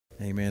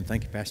Amen.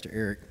 Thank you, Pastor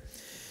Eric.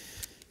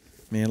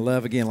 Man,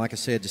 love, again, like I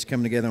said, just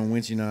coming together on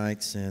Wednesday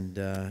nights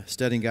and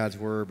studying God's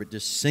Word, but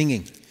just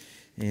singing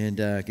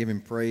and giving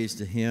praise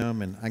to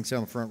Him. And I can sit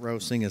on the front row,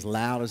 sing as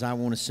loud as I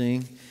want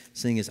to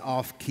sing as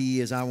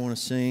off-key as I want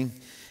to sing.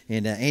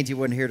 And Angie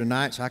wasn't here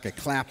tonight, so I could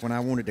clap when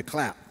I wanted to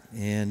clap.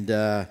 And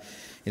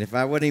if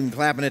I wasn't even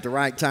clapping at the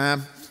right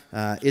time,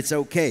 it's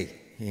okay.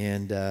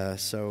 And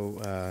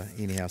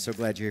anyhow, so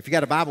glad you're here. If you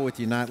got a Bible with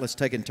you tonight, let's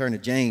take it and turn to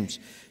James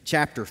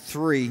chapter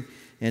 3.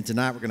 And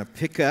tonight we're going to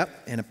pick up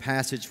in a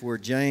passage where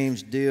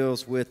James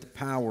deals with the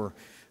power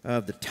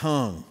of the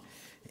tongue.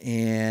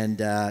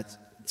 And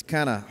it's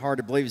kind of hard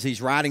to believe as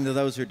he's writing to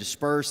those who are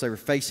dispersed. They were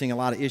facing a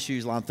lot of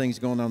issues, a lot of things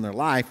going on in their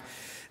life.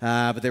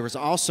 But there was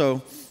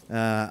also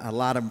a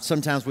lot of,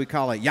 sometimes we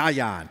call it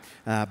yah-yah,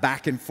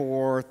 back and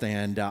forth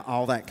and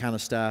all that kind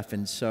of stuff.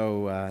 And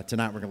so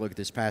tonight we're going to look at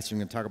this passage. We're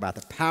going to talk about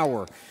the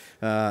power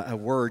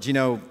of words. You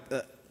know,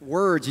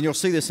 words, and you'll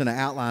see this in the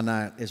outline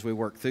as we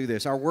work through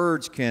this, our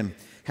words can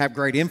have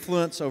great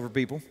influence over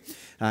people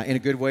in a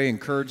good way,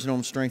 encouraging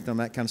them, strengthening them,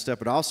 that kind of stuff,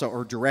 but also,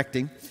 or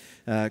directing,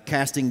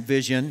 casting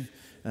vision,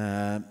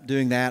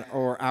 doing that,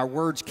 or our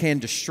words can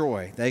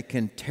destroy. They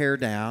can tear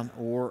down,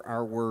 or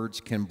our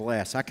words can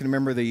bless. I can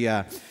remember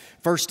the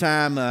first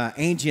time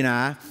Angie and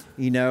I,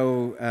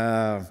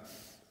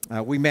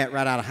 we met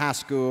right out of high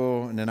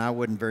school, and then I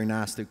wasn't very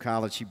nice through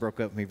college. She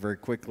broke up with me very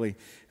quickly,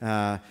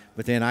 but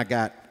then I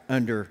got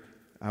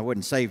I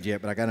wasn't saved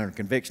yet, but I got under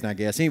conviction, I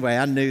guess. Anyway,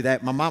 I knew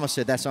that. My mama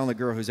said that's the only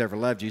girl who's ever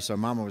loved you, so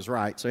mama was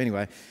right. So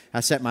anyway,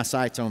 I set my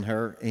sights on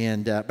her.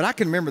 But I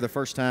can remember the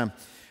first time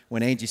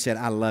when Angie said,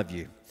 I love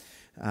you.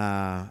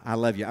 I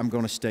love you. I'm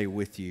going to stay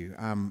with you.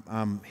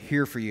 I'm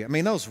here for you. I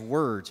mean, those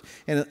words.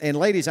 And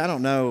ladies, I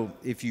don't know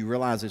if you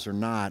realize this or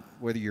not,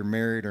 whether you're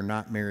married or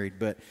not married,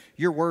 but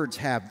your words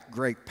have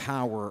great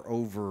power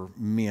over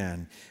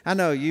men. I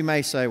know you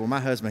may say, well, my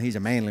husband, he's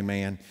a manly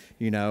man,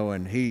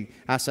 and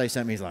I say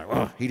something, he's like,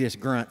 well, he just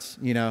grunts,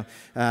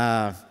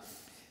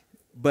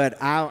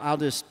 But I'll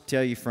just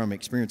tell you from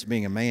experience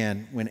being a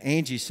man, when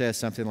Angie says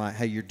something like,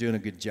 hey, you're doing a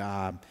good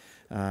job,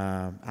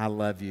 I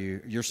love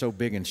you, you're so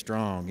big and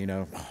strong,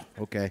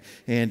 okay.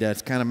 And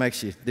it kind of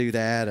makes you do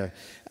that,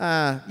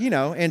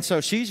 and so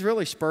she's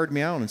really spurred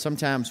me on. And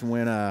sometimes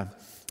when,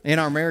 in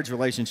our marriage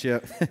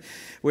relationship,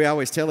 we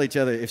always tell each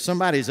other, if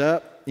somebody's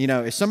up,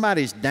 if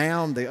somebody's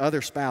down, the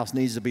other spouse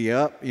needs to be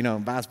up,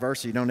 and vice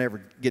versa. You don't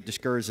ever get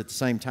discouraged at the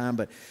same time,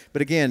 but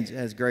again, it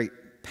has great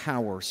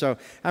power. So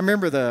I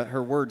remember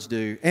her words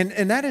do,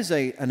 and that is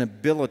an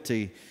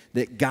ability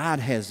that God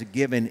has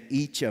given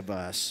each of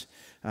us.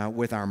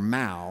 With our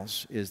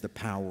mouths is the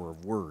power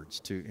of words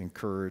to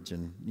encourage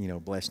and,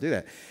 bless and do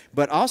that.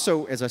 But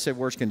also, as I said,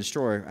 words can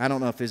destroy. I don't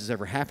know if this has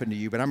ever happened to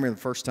you, but I remember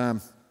the first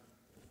time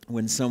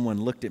when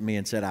someone looked at me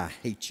and said, I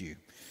hate you.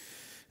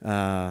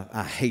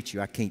 I hate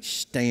you. I can't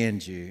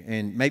stand you.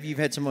 And maybe you've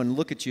had someone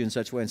look at you in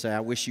such a way and say, I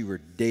wish you were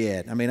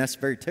dead. I mean, that's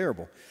very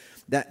terrible.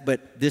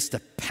 But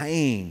the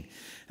pain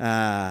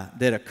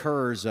that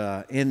occurs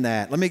in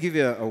that. Let me give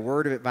you a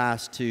word of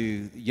advice to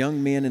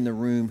young men in the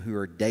room who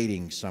are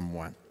dating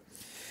someone.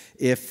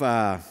 If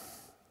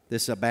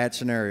this is a bad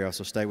scenario,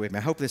 so stay with me.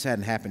 I hope this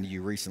hadn't happened to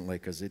you recently,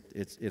 because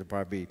it'll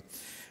probably be.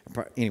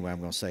 Anyway, I'm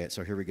going to say it,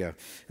 so here we go.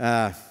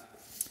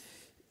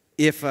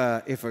 If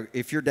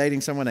you're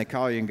dating someone, they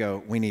call you and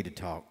go, we need to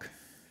talk.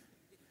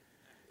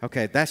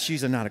 Okay, that's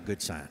usually not a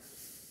good sign.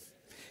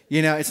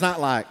 It's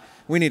not like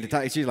we need to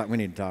talk. It's usually like we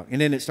need to talk.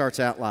 And then it starts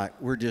out like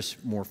we're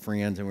just more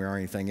friends than we are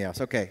anything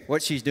else. Okay,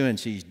 what she's doing,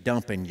 she's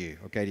dumping you.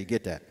 Okay, do you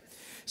get that?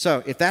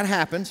 So if that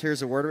happens,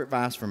 here's a word of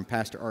advice from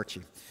Pastor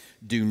Archie.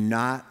 Do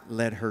not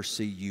let her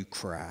see you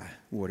cry,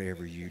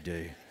 whatever you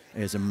do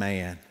as a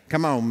man.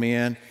 Come on,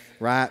 men,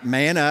 right?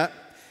 Man up.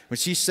 When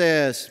she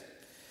says,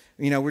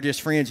 we're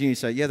just friends, and you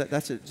say, yeah,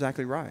 that's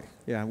exactly right.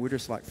 Yeah, we're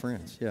just like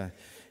friends, yeah.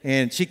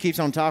 And she keeps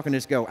on talking,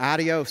 just go,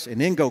 adios,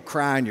 and then go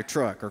cry in your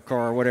truck or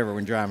car or whatever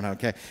when driving home,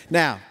 okay?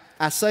 Now,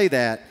 I say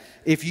that,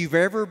 if you've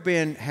ever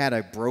had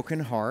a broken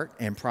heart,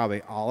 and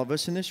probably all of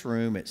us in this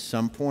room at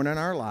some point in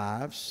our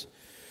lives,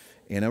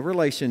 in a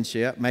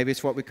relationship, maybe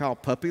it's what we call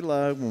puppy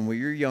love when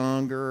we were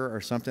younger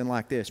or something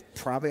like this.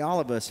 Probably all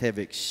of us have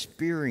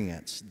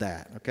experienced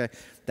that, okay?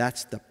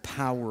 That's the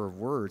power of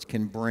words,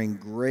 can bring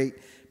great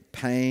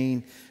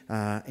pain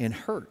and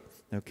hurt,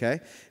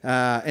 okay?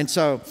 And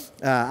so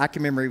I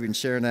can remember even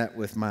sharing that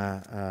with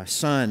my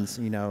sons,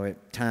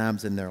 at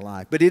times in their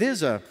life. But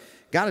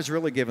God has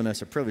really given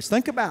us a privilege.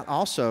 Think about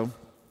also,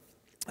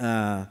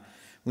 when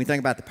we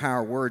think about the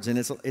power of words, and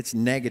it's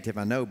negative,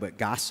 I know, but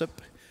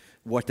gossip,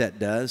 what that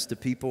does to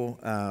people.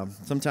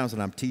 Sometimes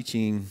when I'm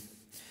teaching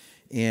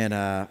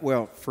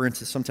for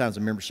instance, sometimes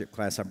in membership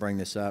class, I bring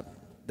this up,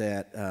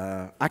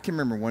 that I can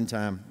remember one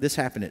time, this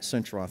happened at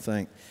Central, I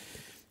think,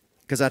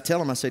 because I tell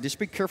them, I say, just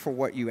be careful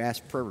what you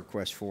ask prayer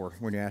requests for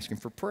when you're asking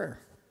for prayer.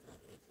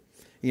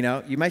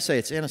 You may say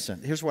it's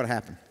innocent. Here's what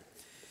happened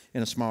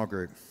in a small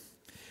group.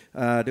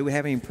 Do we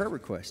have any prayer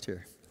requests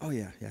here? Oh,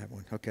 yeah, I have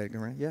one. Okay, go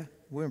around. Yeah,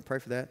 we're going to pray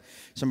for that.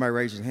 Somebody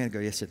raises their hand and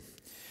goes, yes,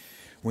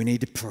 we need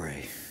to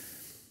pray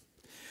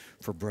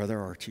for Brother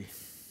Archie.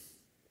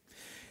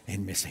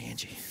 and Miss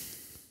Angie.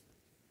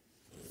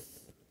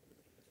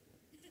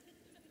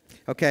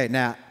 Okay,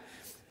 now,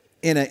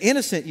 in an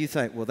innocent, you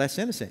think, well, that's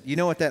innocent. You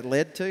know what that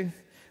led to?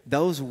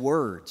 Those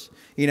words.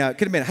 You know, it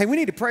could have been, hey, we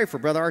need to pray for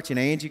Brother Archie and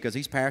Angie because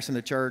he's pastoring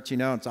the church, you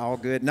know, it's all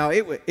good. No,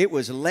 it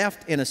was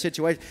left in a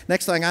situation.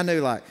 Next thing I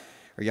knew, like,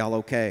 are y'all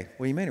okay?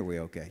 What do you mean, are we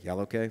okay?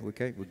 Y'all okay? We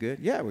okay? We're good?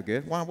 Yeah, we're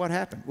good. Why? What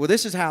happened? Well,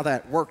 this is how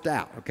that worked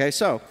out, okay?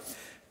 So,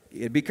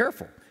 be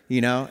careful,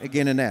 you know,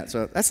 again in that.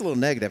 So, that's a little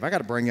negative. I got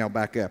to bring y'all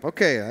back up.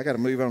 Okay, I got to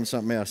move on to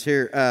something else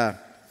here.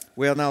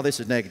 Well, no,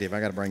 this is negative.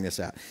 I got to bring this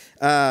out.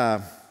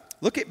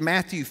 Look at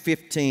Matthew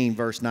 15,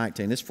 verse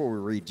 19. This is before we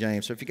read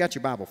James. So if you got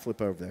your Bible,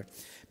 flip over there.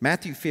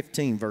 Matthew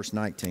 15, verse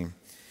 19.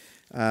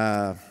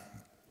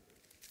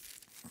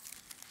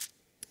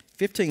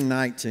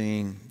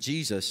 15:19,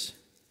 Jesus,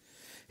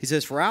 he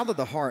says, for out of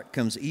the heart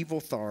comes evil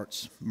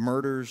thoughts,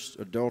 murders,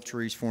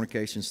 adulteries,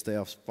 fornications,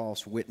 thefts,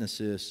 false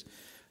witnesses,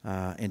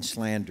 and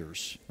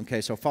slanders.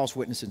 Okay, so false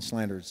witness and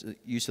slanders,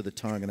 use of the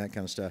tongue and that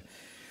kind of stuff.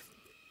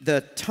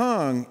 The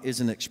tongue is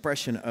an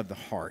expression of the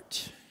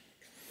heart.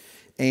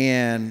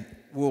 And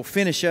we'll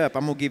finish up.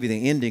 I'm going to give you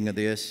the ending of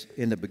this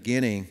in the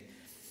beginning.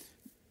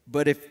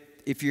 But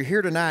if you're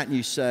here tonight and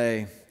you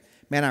say,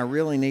 man, I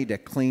really need to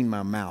clean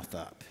my mouth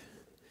up,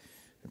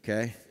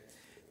 okay,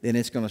 then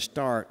it's going to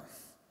start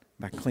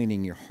by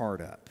cleaning your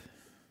heart up.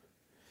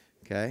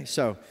 Okay,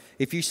 so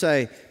if you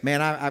say,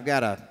 man, I've got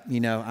to, you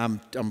know,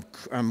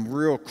 I'm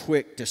real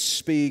quick to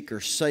speak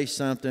or say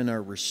something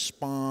or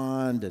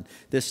respond and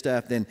this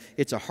stuff, then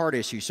it's a heart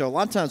issue. So a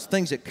lot of times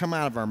things that come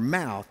out of our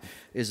mouth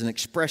is an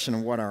expression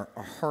of what our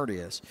heart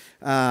is.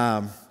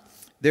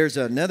 There's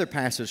another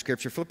passage of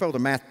Scripture. Flip over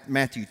to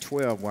Matthew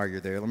 12 while you're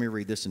there. Let me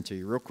read this into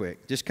you real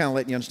quick. Just kind of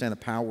letting you understand the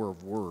power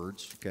of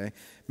words, okay?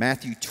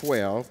 Matthew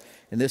 12,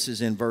 and this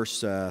is in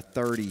verse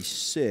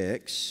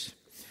 36.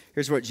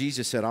 Here's what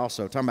Jesus said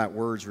also, talking about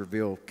words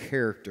reveal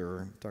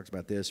character. He talks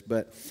about this.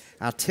 But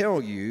I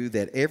tell you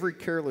that every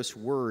careless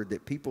word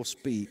that people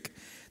speak,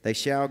 they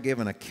shall give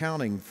an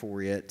accounting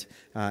for it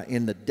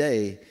in the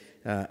day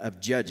of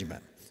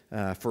judgment.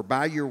 For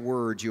by your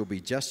words you'll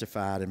be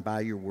justified, and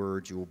by your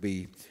words you'll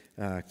be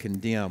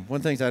condemned. One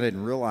of the things I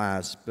didn't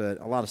realize, but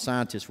a lot of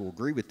scientists will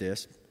agree with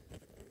this,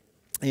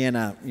 and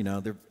you know,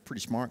 they're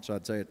pretty smart, so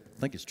I'd say I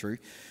think it's true.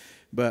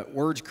 But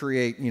words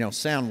create, you know,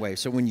 sound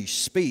waves. So when you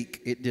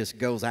speak, it just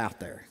goes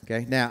out there,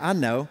 okay? Now, I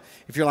know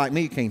if you're like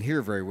me, you can't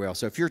hear very well.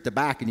 So if you're at the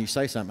back and you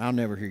say something, I'll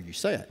never hear you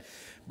say it.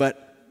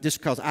 But just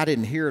because I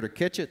didn't hear it or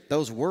catch it,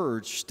 those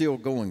words are still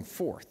going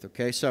forth,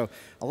 okay? So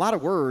a lot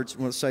of words,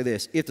 let's say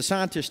this, if the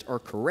scientists are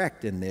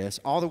correct in this,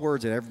 all the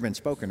words that have ever been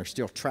spoken are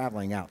still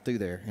traveling out through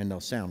there in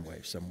those sound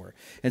waves somewhere.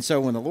 And so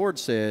when the Lord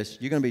says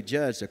you're going to be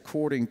judged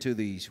according to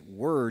these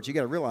words, you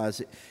got to realize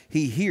that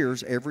He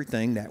hears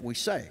everything that we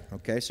say,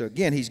 okay? So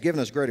again, He's given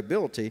us great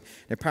ability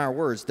and power of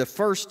words. The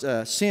first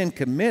sin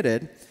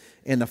committed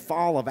in the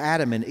fall of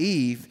Adam and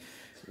Eve,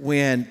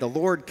 when the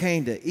Lord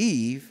came to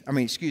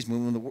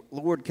when the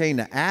Lord came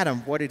to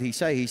Adam, what did He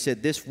say? He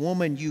said, this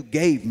woman you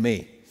gave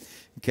me,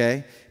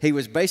 okay? He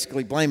was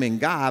basically blaming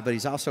God, but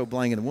He's also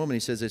blaming the woman.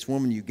 He says, this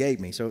woman you gave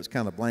me. So it's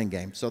kind of a blame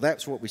game. So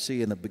that's what we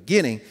see in the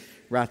beginning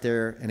right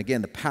there. And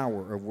again, the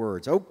power of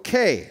words.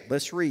 Okay,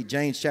 let's read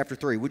James chapter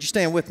 3. Would you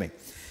stand with me?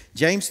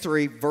 James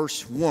 3,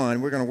 verse 1.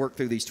 We're going to work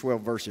through these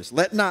 12 verses.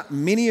 Let not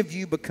many of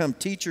you become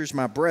teachers,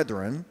 my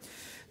brethren,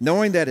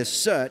 knowing that as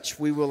such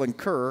we will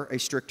incur a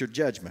stricter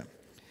judgment.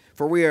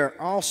 For we are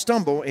all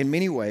stumble in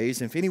many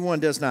ways, and if anyone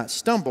does not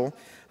stumble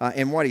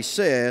in what he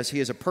says, he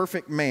is a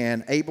perfect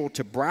man, able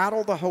to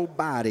bridle the whole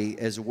body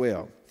as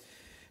well.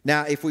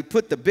 Now, if we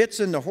put the bits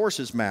in the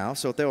horse's mouth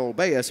so that they'll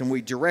obey us, and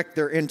we direct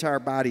their entire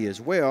body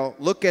as well,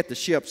 look at the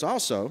ships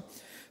also.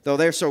 Though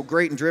they're so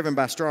great and driven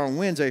by strong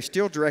winds, they're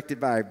still directed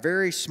by a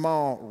very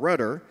small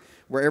rudder,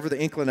 wherever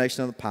the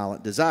inclination of the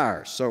pilot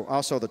desires. So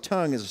also the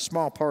tongue is a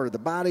small part of the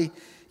body,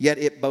 yet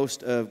it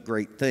boasts of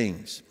great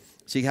things.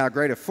 See how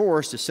great a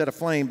forest is set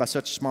aflame by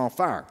such a small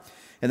fire.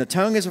 And the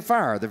tongue is a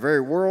fire, the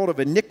very world of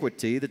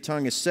iniquity. The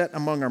tongue is set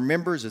among our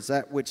members as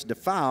that which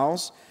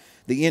defiles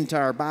the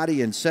entire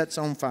body and sets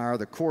on fire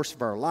the course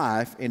of our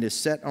life and is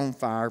set on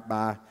fire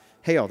by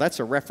hell. That's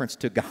a reference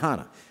to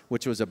Gehenna,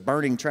 which was a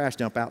burning trash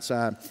dump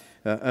outside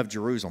of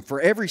Jerusalem. For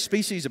every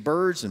species of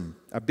birds and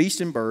beasts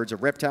and birds,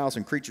 of reptiles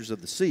and creatures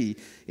of the sea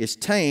is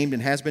tamed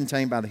and has been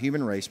tamed by the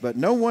human race. But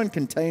no one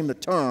can tame the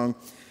tongue.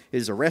 It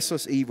is a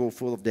restless evil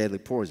full of deadly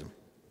poison.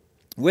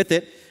 With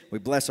it, we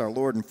bless our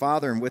Lord and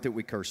Father, and with it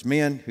we curse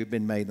men who've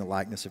been made in the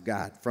likeness of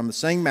God. From the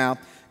same mouth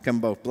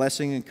come both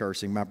blessing and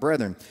cursing. My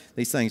brethren,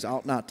 these things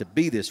ought not to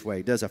be this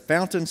way. Does a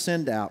fountain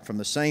send out from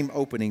the same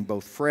opening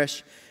both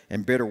fresh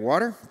and bitter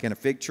water? Can a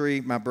fig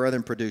tree, my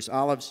brethren, produce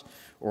olives,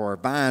 or a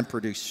vine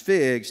produce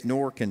figs?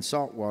 Nor can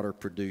salt water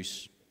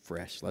produce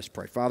fresh. Let's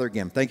pray. Father,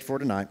 again, thank you for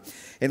tonight.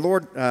 And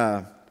Lord,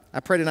 I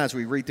pray tonight as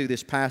we read through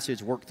this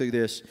passage, work through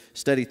this,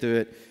 study through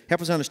it,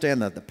 help us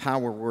understand the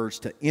power of words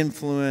to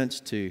influence,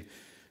 to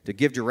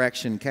give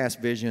direction, cast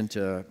vision,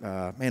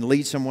 to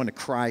lead someone to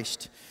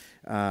Christ.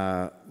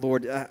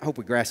 Lord, I hope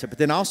we grasp it. But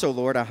then also,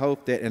 Lord, I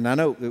hope that, and I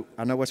know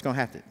what's going to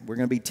happen. We're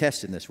going to be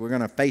testing this. We're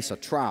going to face a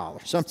trial,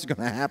 or something's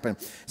going to happen.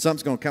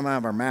 Something's going to come out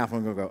of our mouth,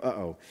 and we're going to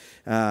go,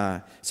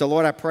 uh-oh. So,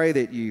 Lord, I pray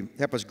that you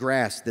help us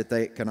grasp that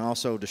they can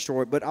also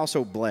destroy, but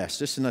also bless.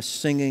 Just in us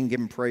singing,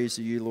 giving praise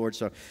to you, Lord.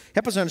 So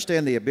help us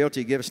understand the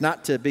ability to give us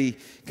not to be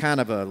kind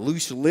of a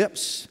loose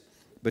lips,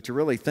 but to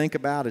really think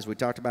about, as we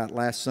talked about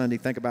last Sunday,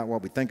 think about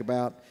what we think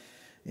about.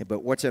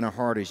 But what's in our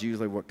heart is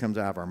usually what comes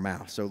out of our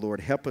mouth. So, Lord,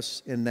 help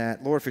us in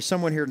that. Lord, for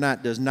someone here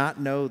tonight does not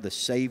know the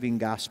saving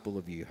gospel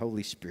of you,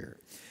 Holy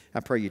Spirit,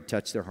 I pray you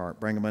touch their heart,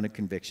 bring them under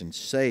conviction,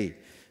 save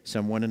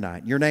someone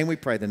tonight. In your name we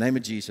pray, the name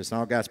of Jesus. And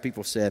all God's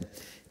people said,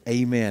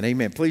 amen.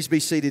 Amen. Please be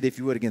seated if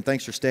you would. Again,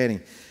 thanks for standing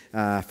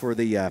for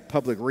the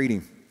public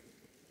reading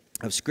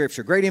of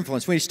Scripture. Great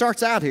influence. When he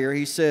starts out here,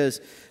 he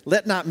says,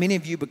 let not many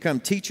of you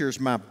become teachers,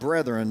 my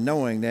brethren,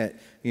 knowing that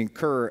you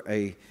incur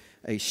a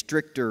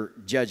stricter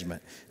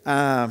judgment.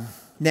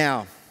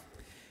 Now,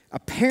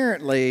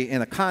 apparently, in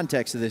the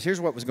context of this,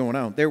 here's what was going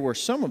on. There were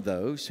some of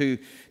those who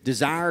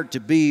desired to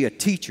be a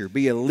teacher,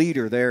 be a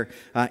leader there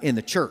in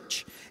the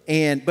church,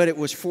 but it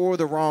was for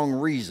the wrong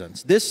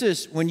reasons. This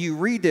is, when you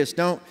read this,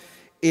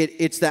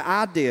 it's the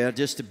idea,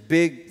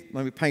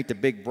 let me paint the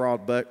big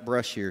broad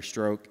brush here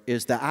stroke,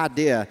 is the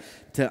idea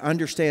to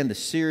understand the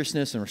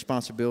seriousness and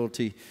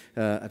responsibility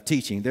of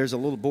teaching. There's a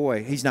little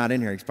boy, he's not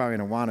in here, he's probably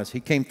in Awanas. He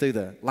came through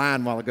the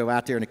line a while ago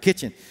out there in the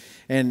kitchen,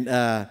 and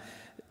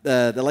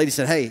the lady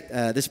said, hey,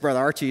 this is Brother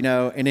Archie,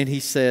 and then he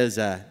says,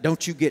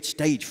 don't you get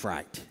stage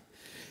fright?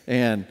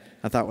 And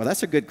I thought, well,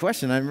 that's a good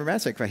question. I remember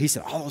asking that. He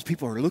said, all those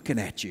people are looking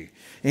at you.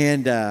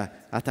 And I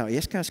thought, yeah,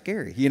 it's kind of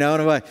scary, in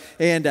a way.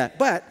 And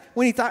but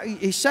when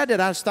he said that,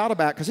 I just thought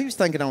about it, because he was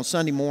thinking on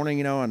Sunday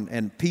morning,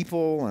 and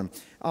people and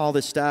all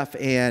this stuff.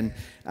 And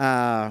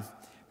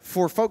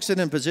for folks that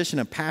are in a position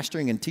of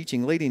pastoring and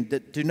teaching, leading,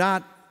 that do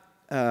not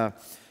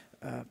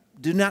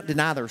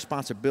deny the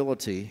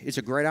responsibility. It's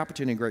a great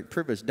opportunity and great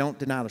privilege. Don't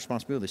deny the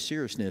responsibility, the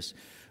seriousness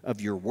of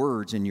your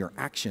words and your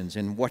actions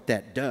and what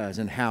that does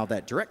and how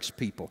that directs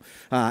people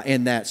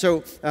in that. So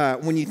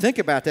when you think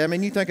about that,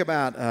 you think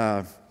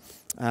about,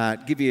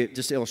 give you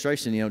just an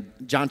illustration,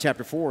 John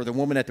chapter 4, the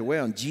woman at the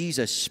well, and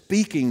Jesus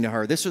speaking to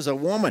her. This was a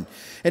woman.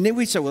 And then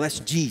we say, well, that's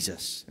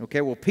Jesus.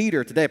 Okay, well,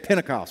 Peter, today at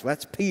Pentecost, well,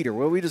 that's Peter.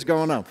 Well, we just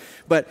going on.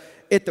 But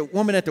the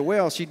woman at the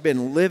well, she's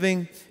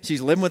living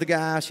with a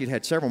guy. She'd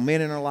had several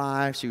men in her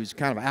life. She was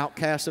kind of an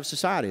outcast of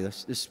society.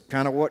 This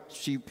kind of what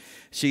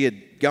she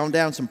had gone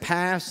down some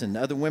paths, and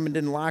other women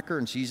didn't like her,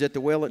 and she's at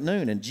the well at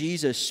noon. And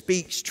Jesus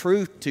speaks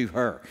truth to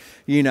her.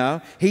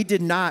 He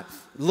did not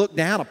look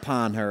down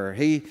upon her.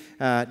 He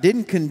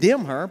didn't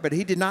condemn her, but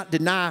he did not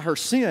deny her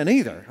sin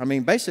either.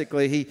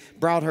 Basically, he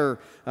brought her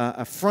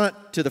a front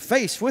to the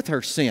face with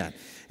her sin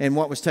and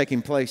what was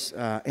taking place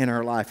in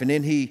her life. And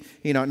then he,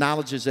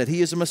 acknowledges that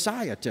he is a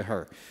Messiah to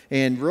her.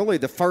 And really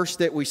the first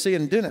that we see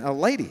him doing it, a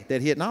lady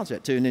that he acknowledged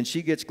that to, and then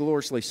she gets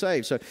gloriously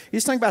saved. So you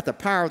just think about the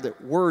power of the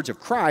words of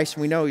Christ.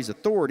 We know he's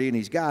authority and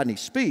he's God and he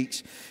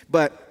speaks.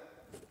 But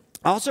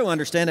also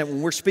understand that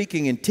when we're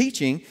speaking and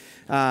teaching,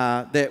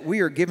 that we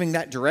are giving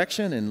that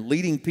direction and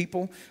leading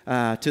people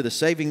to the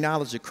saving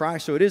knowledge of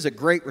Christ. So it is a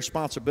great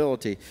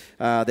responsibility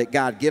that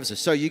God gives us.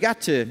 So you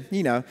got to,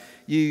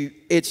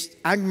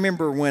 I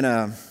remember when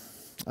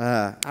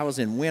I was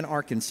in Wynne,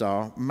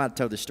 Arkansas. I might have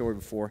told this story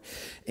before.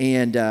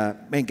 And,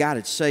 God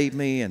had saved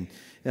me, and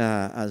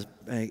I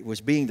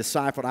was being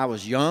discipled. I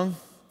was young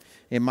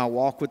in my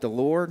walk with the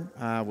Lord.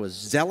 I was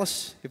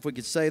zealous, if we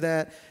could say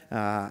that,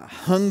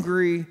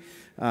 hungry,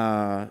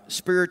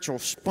 spiritual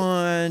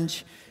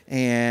sponge.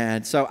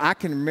 And so I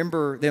can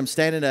remember them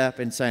standing up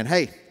and saying,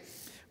 hey,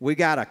 we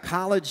got a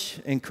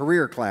college and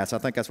career class. I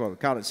think that's what we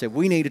called it. It said,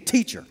 we need a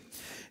teacher.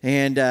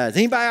 And does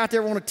anybody out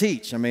there want to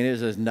teach? It's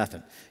just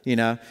nothing,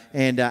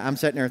 And I'm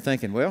sitting there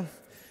thinking, well,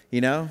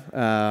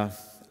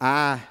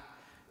 I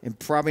am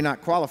probably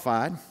not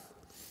qualified,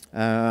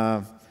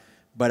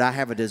 but I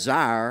have a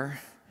desire.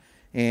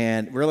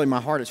 And really my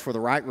heart is for the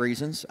right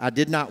reasons. I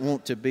did not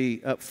want to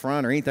be up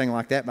front or anything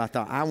like that, but I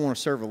thought I want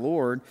to serve the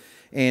Lord.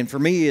 And for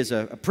me as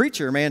a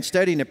preacher,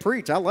 studying to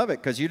preach, I love it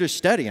because you're just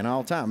studying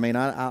all the time.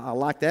 I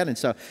like that. And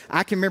so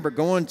I can remember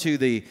going to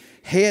the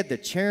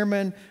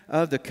chairman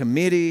of the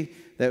committee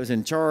that was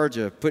in charge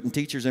of putting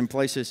teachers in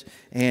places.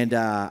 And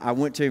I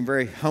went to him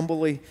very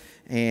humbly,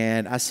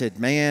 and I said,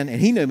 man,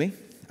 and he knew me.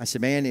 I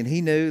said, man, and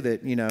he knew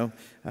that,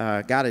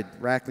 God had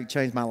radically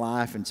changed my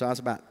life. And so I was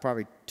about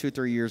probably 2 or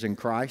 3 years in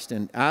Christ.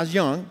 And I was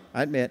young,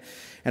 I admit.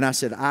 And I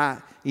said,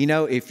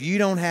 if you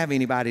don't have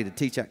anybody to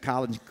teach that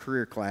college and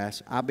career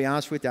class, I'll be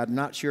honest with you, I'm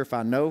not sure if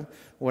I know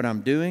what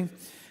I'm doing.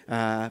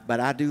 But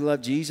I do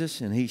love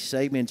Jesus, and he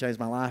saved me and changed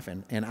my life.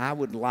 And I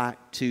would like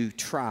to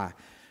try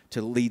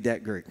to lead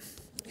that group.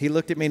 He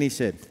looked at me and he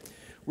said,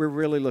 we're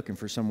really looking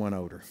for someone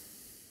older.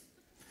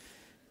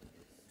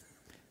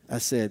 I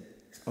said,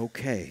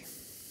 okay.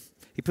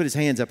 He put his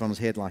hands up on his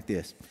head like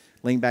this,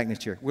 leaned back in his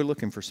chair. We're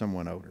looking for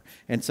someone older.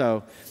 And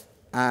so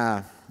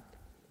I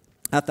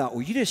thought,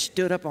 well, you just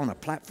stood up on a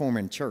platform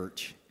in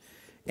church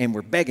and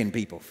we're begging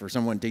people for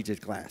someone to teach this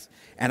class.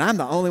 And I'm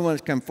the only one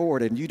that's come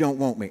forward, and you don't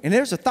want me. And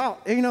there's a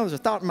thought, there's a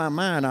thought in my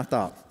mind. I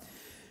thought,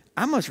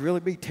 I must really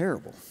be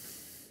terrible.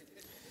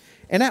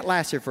 And that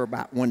lasted for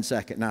about 1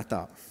 second, and I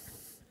thought,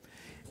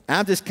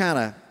 I've just kind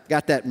of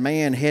got that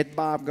man head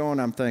bob going.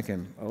 I'm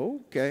thinking,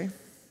 okay.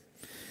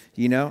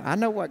 I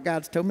know what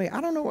God's told me.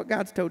 I don't know what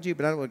God's told you,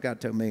 but I know what God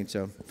told me.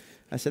 So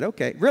I said,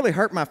 okay. It really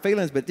hurt my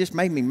feelings, but just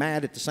made me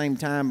mad at the same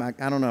time. I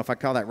don't know if I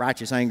call that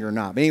righteous anger or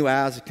not. But anyway,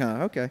 I was kind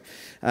of, okay.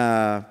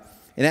 And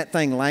that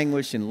thing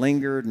languished and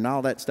lingered and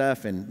all that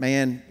stuff. And,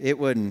 man, it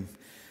wasn't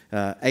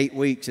 8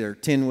 weeks or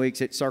 10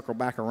 weeks. It circled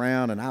back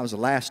around, and I was the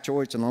last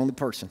choice and the only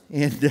person.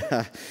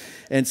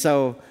 And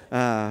so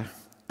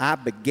I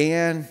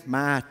began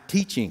my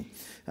teaching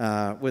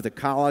with a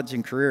college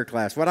and career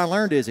class. What I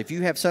learned is if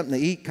you have something to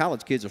eat,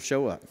 college kids will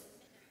show up.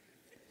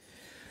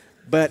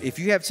 But if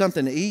you have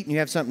something to eat and you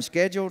have something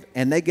scheduled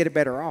and they get a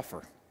better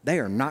offer, they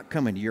are not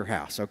coming to your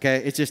house, okay?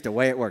 It's just the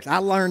way it works. I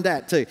learned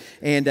that too.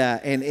 And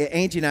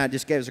Angie and I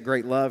just gave us a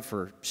great love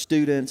for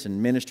students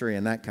and ministry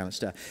and that kind of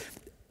stuff.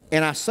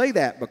 And I say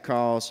that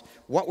because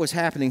what was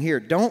happening here,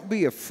 don't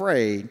be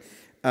afraid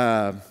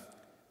of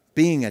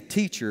being a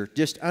teacher.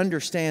 Just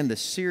understand the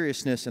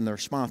seriousness and the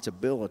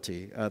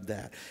responsibility of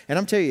that. And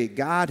I'm telling you,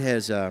 God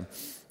has,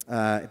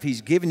 if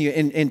He's given you,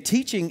 and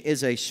teaching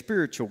is a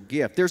spiritual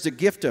gift. There's a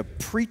gift of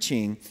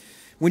preaching.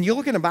 When you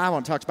look in the Bible,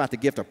 it talks about the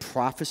gift of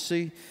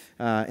prophecy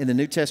in the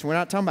New Testament. We're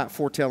not talking about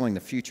foretelling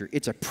the future.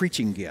 It's a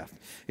preaching gift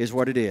is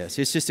what it is.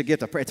 It's just a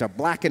gift of, it's a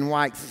black and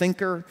white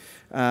thinker.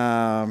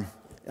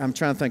 I'm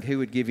trying to think who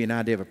would give you an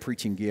idea of a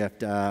preaching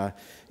gift.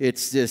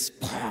 It's just,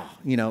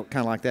 kind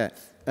of like that.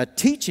 A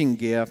teaching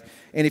gift,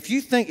 and if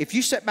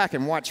you sit back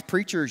and watch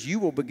preachers, you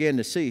will begin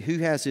to see who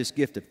has this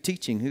gift of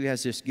teaching, who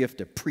has this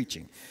gift of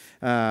preaching.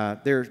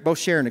 They're both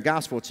sharing the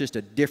gospel. It's just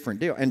a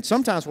different deal. And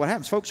sometimes what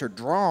happens, folks are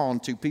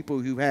drawn to people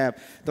who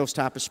have those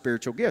type of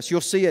spiritual gifts.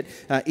 You'll see it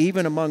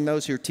even among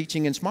those who are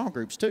teaching in small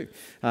groups too.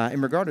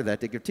 In regard to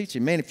that, they give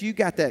teaching. Man, if you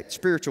got that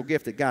spiritual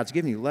gift that God's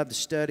given you, love to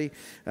study,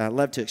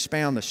 love to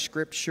expound the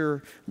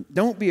Scripture,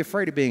 don't be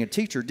afraid of being a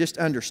teacher. Just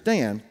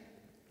understand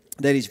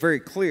that He's very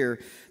clear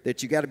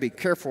that you got to be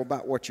careful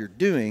about what you're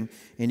doing,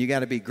 and you got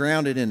to be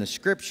grounded in the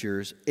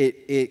Scriptures.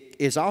 It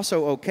is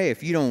also okay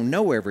if you don't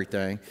know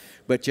everything,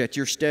 but yet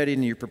you're studying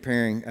and you're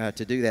preparing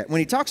to do that. When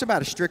he talks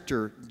about a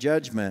stricter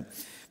judgment,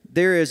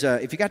 there is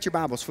if you got your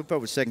Bibles, flip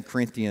over to 2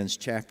 Corinthians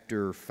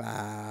chapter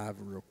 5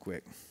 real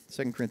quick.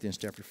 2 Corinthians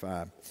chapter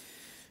 5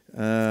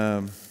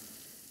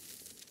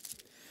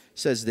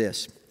 says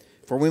this.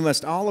 For we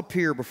must all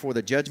appear before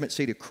the judgment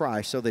seat of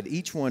Christ, so that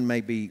each one may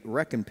be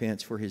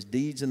recompensed for his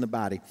deeds in the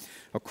body,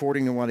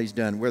 according to what he's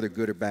done, whether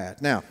good or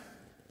bad. Now,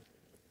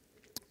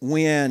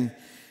 when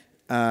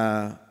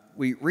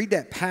we read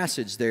that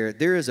passage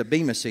there is a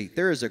bema seat.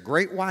 There is a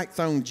great white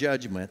throne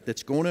judgment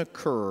that's going to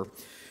occur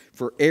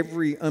for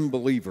every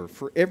unbeliever,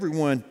 for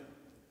everyone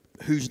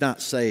who's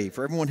not saved,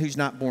 for everyone who's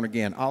not born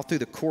again, all through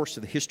the course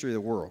of the history of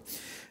the world.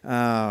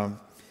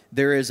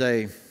 There is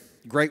a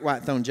great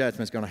white throne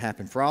judgment is going to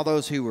happen. For all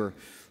those who were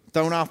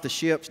thrown off the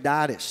ships,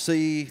 died at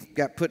sea,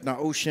 got put in the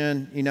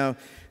ocean,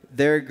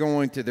 they're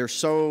going to, their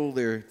soul,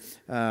 their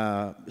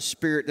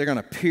spirit, they're going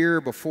to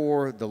appear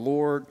before the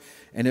Lord,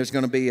 and there's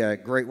going to be a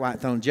great white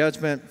throne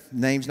judgment.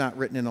 Names not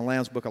written in the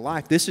Lamb's Book of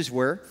Life. This is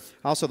where,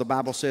 also the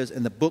Bible says,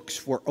 and the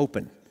books were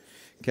open,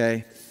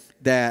 okay,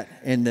 that,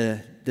 and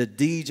the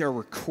deeds are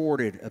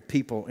recorded of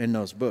people in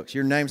those books.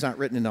 Your name's not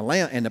written in the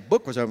Lamb, and the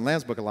book was open,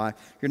 Lamb's Book of Life.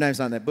 Your name's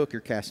not in that book,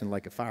 you're cast in the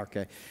lake of fire,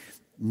 okay?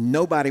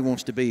 Nobody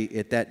wants to be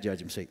at that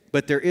judgment seat.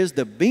 But there is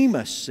the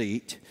bema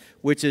seat,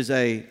 which is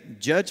a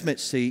judgment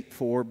seat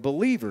for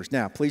believers.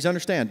 Now, please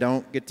understand,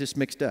 don't get this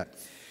mixed up.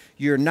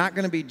 You're not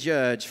going to be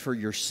judged for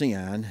your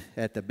sin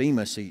at the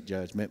bema seat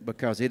judgment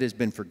because it has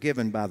been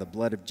forgiven by the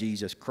blood of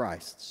Jesus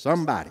Christ.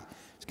 Somebody's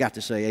got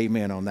to say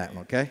amen on that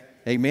one, okay?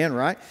 Amen,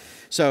 right?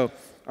 So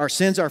our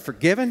sins are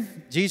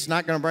forgiven. Jesus is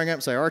not going to bring up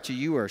and say, Archie,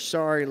 you are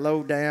sorry,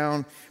 low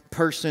down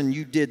person,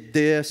 you did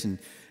this, and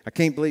I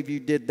can't believe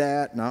you did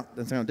that. No,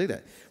 that's not going to do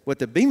that. What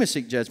the bema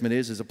seat judgment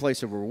is a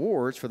place of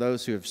rewards for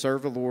those who have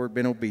served the Lord,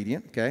 been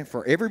obedient, okay?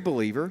 For every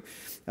believer,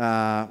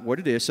 what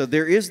it is. So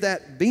there is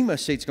that bema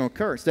seat's going to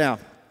occur. Now,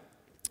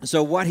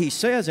 so what he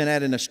says in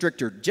that in a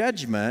stricter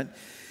judgment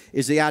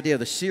is the idea of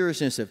the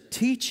seriousness of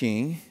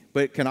teaching,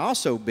 but it can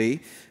also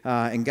be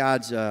in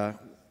God's,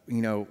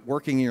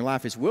 working in your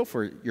life, His will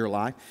for your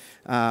life,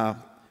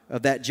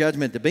 of that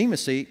judgment, the bema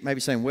seat, maybe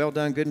saying, well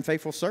done, good and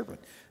faithful servant.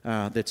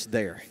 That's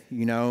there.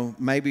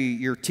 Maybe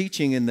you're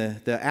teaching in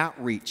the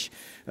outreach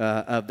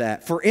of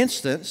that. For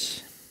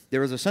instance,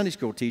 there was a Sunday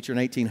school teacher in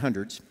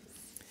 1800s,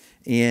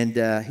 and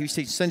he was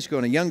teaching Sunday school,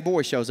 and a young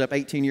boy shows up,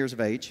 18 years of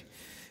age.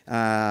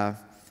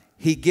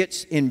 He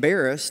gets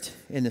embarrassed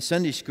in the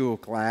Sunday school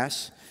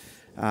class.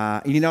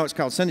 It's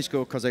called Sunday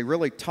school because they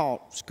really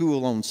taught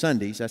school on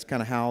Sundays. That's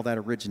kind of how that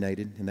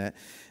originated in that.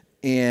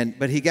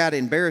 But he got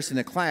embarrassed in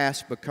the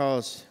class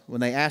because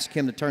when they asked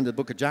him to turn to the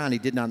book of John, he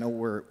did not know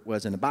where it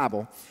was in the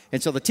Bible.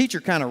 And so the teacher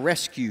kind of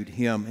rescued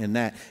him in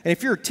that. And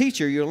if you're a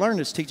teacher, you'll learn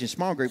this teaching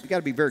small group. You got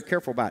to be very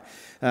careful about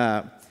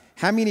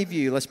how many of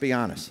you, let's be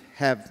honest,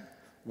 have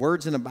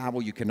words in the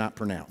Bible you cannot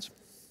pronounce?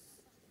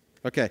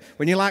 Okay,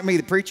 when you're like me,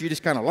 the preacher, you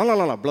just kind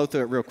of blow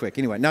through it real quick.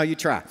 Anyway, no, you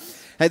try.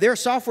 Hey, there are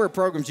software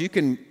programs you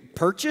can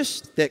purchase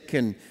that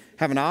can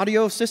have an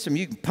audio system.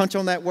 You can punch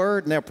on that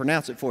word and they'll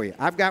pronounce it for you.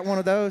 I've got one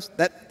of those.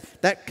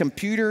 That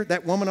computer,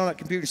 that woman on that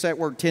computer said that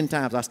word 10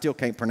 times. I still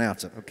can't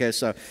pronounce it. Okay,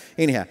 so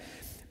anyhow.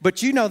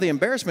 But you know the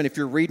embarrassment if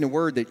you're reading a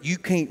word that you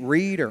can't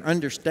read or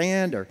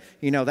understand or,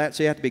 that,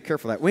 so you have to be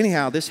careful of that. Well,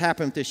 anyhow, this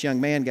happened with this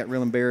young man, got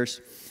real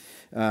embarrassed,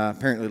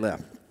 apparently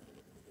left.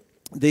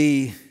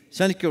 The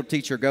Sunday school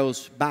teacher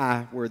goes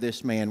by where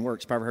this man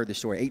works. Probably heard this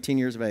story. 18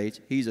 years of age.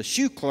 He's a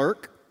shoe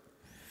clerk.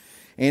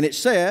 And it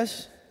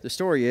says, the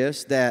story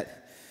is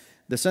that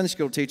the Sunday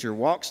school teacher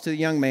walks to the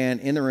young man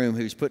in the room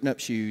who's putting up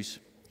shoes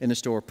in the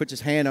store, puts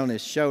his hand on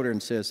his shoulder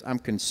and says, I'm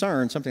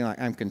concerned, something like,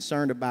 I'm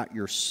concerned about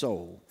your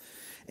soul.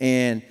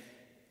 And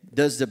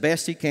does the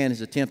best he can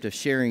his attempt of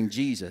sharing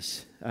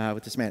Jesus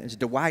with this man. It's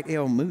Dwight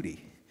L.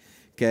 Moody.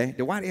 Okay,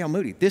 Dwight L.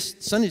 Moody. This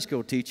Sunday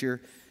school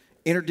teacher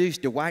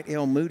introduced Dwight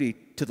L. Moody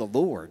to the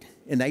Lord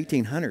in the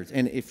 1800s.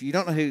 And if you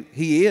don't know who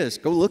he is,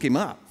 go look him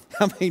up.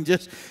 I mean,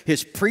 just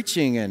his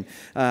preaching and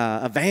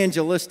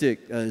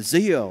evangelistic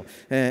zeal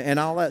and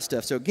all that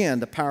stuff. So again,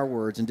 the power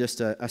words, and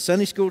just a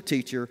Sunday school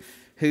teacher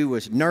who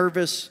was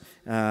nervous,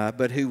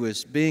 but who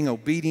was being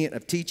obedient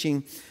of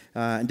teaching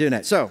and doing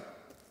that. So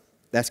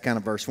that's kind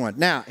of verse 1.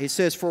 Now, it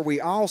says, for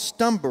we all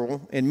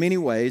stumble in many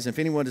ways. And if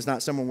anyone does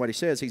not stumble in what he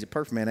says, he's a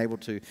perfect man, able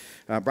to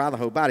bridle the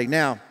whole body.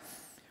 Now,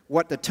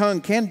 what the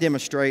tongue can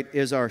demonstrate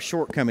is our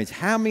shortcomings.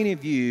 How many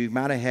of you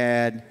might have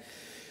had,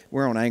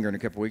 we're on anger in a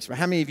couple of weeks, but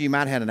how many of you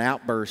might have had an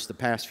outburst the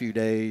past few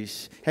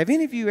days? Have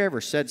any of you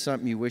ever said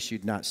something you wish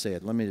you'd not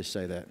said? Let me just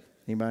say that.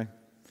 Anybody?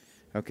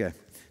 Okay.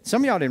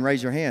 Some of y'all didn't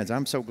raise your hands.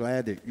 I'm so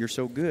glad that you're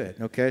so good.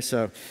 Okay,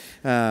 so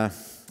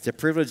it's a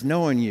privilege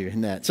knowing you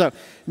in that. So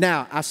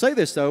now, I say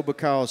this, though,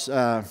 because,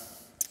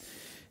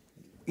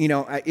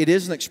 it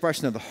is an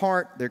expression of the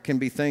heart. There can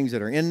be things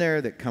that are in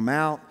there that come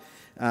out.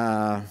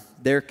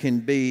 There can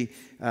be,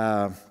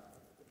 to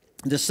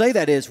say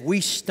that is,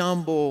 we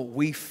stumble,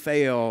 we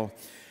fail,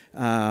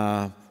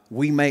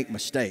 we make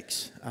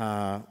mistakes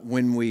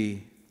when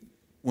we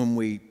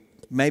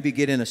maybe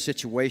get in a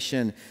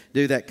situation,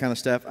 do that kind of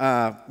stuff.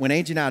 When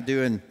Angie and I are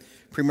doing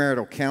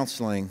premarital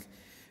counseling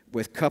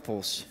with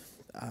couples,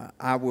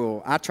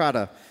 I try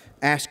to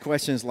ask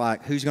questions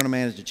like, who's going to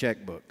manage the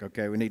checkbook?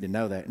 Okay, we need to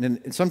know that.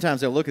 And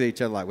sometimes they'll look at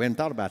each other like, we hadn't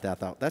thought about that. I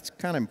thought, that's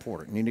kind of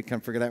important. You need to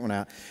come figure that one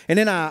out. And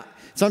then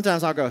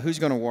sometimes I'll go, who's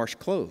going to wash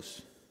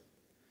clothes?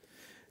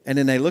 And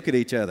then they look at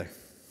each other.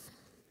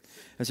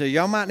 And so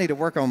y'all might need to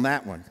work on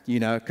that one,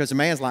 because the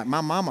man's like,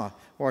 my mama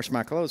washed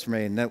my clothes for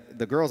me. And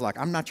the girl's like,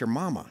 I'm not your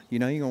mama. You're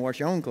going to wash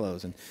your own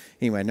clothes. And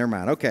anyway, never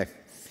mind. Okay. I'm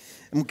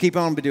going to keep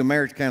on doing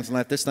marriage counseling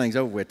after this thing's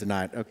over with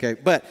tonight. Okay.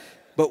 But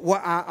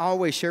what I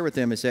always share with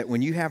them is that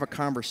when you have a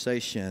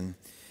conversation,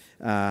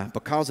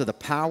 because of the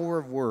power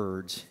of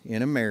words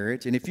in a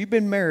marriage, and if you've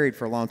been married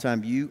for a long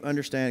time, you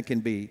understand it can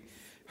be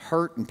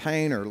hurt and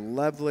pain or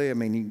lovely. I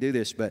mean, you can do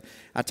this, but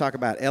I talk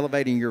about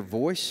elevating your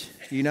voice,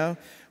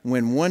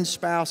 When one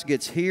spouse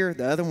gets here,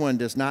 the other one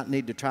does not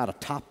need to try to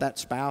top that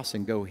spouse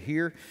and go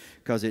here,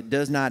 because it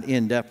does not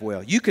end up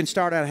well. You can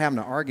start out having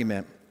an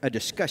argument, a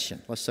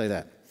discussion, let's say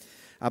that,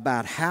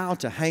 about how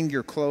to hang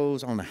your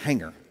clothes on a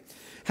hanger.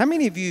 How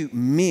many of you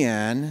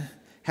men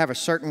have a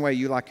certain way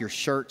you like your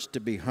shirts to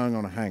be hung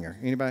on a hanger?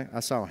 Anybody? I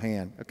saw a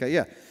hand. Okay,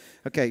 yeah.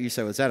 Okay, you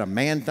say, is that a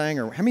man thing?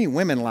 Or how many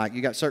women like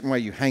you got a certain way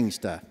you hang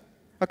stuff?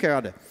 Okay,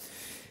 I'll do.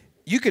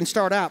 You can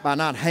start out by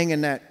not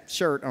hanging that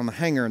shirt on the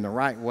hanger in the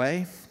right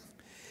way,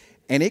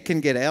 and it can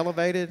get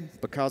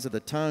elevated because of the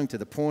tongue to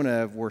the point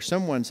of where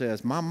someone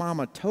says, my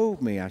mama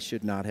told me I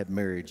should not have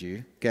married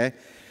you, okay?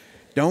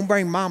 Don't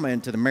bring mama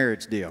into the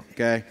marriage deal,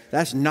 okay?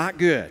 That's not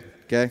good,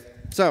 okay?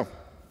 So,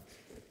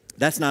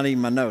 that's not even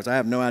my notes. I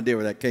have no idea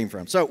where that came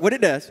from. So what it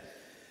does,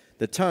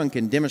 the tongue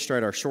can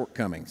demonstrate our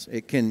shortcomings.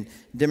 It can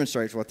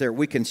demonstrate what there.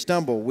 We can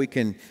stumble. We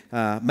can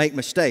make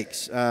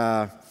mistakes.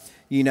 But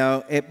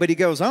he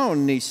goes on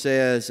and he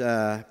says,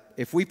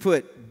 if we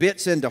put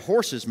bits into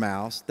horses'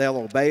 mouths, they'll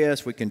obey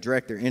us. We can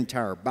direct their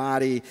entire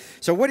body.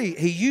 So what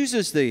he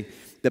uses the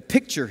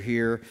picture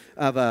here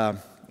of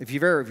if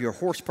you're a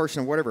horse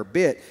person or whatever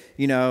bit,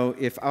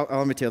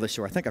 let me tell this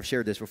story. I think I've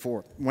shared this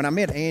before. When I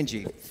met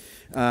Angie,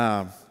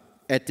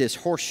 at this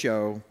horse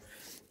show,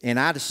 and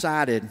I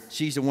decided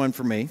she's the one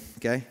for me,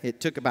 okay?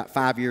 It took about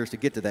 5 years to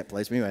get to that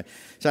place. But anyway,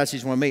 so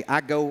she's one of me. I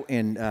go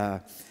and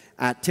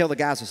I tell the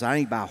guys, I said, I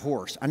need to buy a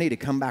horse. I need to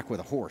come back with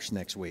a horse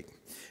next week.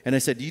 And they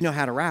said, do you know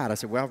how to ride? I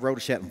said, well, I rode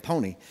a Shetland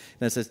pony.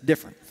 And I said, it's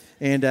different.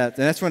 And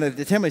that's when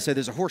they tell me, they said,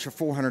 there's a horse for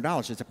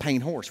 $400. It's a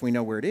paint horse. We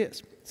know where it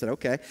is. I said,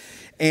 okay.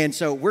 And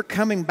so we're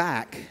coming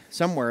back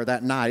somewhere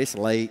that night. It's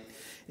late.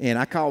 And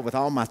I called with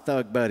all my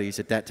thug buddies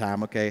at that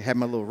time, okay, had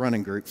my little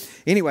running group.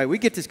 Anyway, we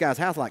get this guy's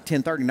house like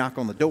 10:30, knock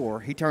on the door.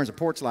 He turns the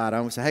porch light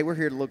on and say, hey, we're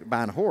here to look at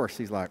buying a horse.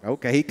 He's like,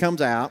 okay. He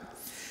comes out.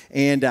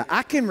 And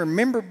I can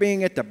remember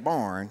being at the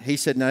barn. He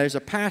said, now, there's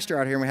a pastor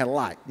out here, and we had a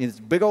light. It's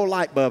a big old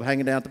light bulb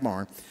hanging down at the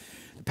barn.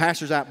 The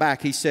pastor's out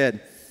back. He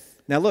said,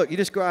 now, look, you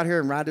just go out here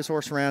and ride this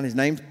horse around. His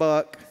name's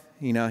Buck.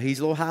 You know, he's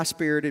a little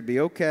high-spirited.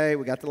 Be okay.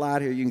 We got the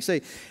light here. You can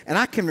see. And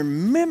I can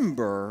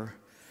remember,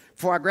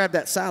 before I grabbed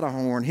that saddle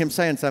horn, him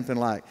saying something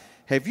like,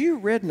 have you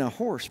ridden a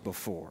horse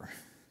before?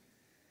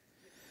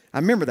 I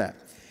remember that.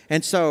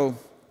 And so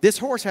this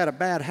horse had a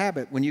bad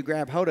habit. When you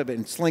grab hold of it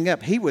and sling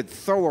up, he would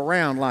throw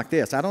around like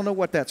this. I don't know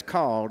what that's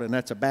called, and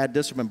that's a bad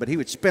discipline, but he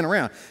would spin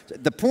around.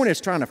 The point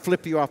is trying to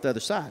flip you off the other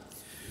side.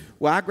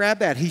 Well, I grab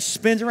that. He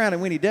spins around,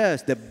 and when he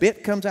does, the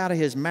bit comes out of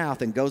his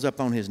mouth and goes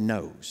up on his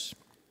nose.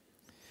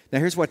 Now,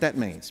 here's what that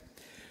means.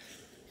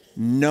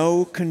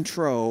 No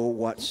control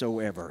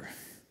whatsoever.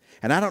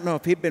 And I don't know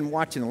if he'd been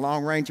watching the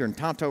Long Ranger and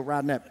Tonto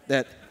riding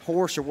that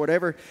horse or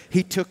whatever.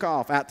 He took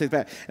off out through the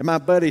back. And my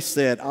buddy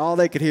said all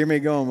they could hear me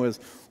going was,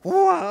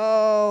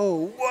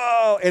 whoa,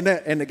 whoa.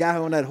 And the guy who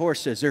owned that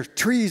horse says, there's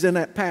trees in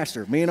that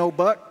pasture. Me and old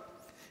Buck,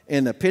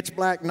 in the pitch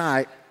black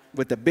night,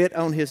 with the bit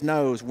on his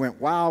nose,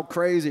 went wild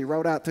crazy,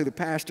 rode out through the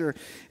pasture,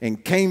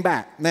 and came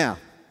back. Now,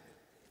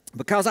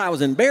 because I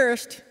was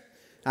embarrassed,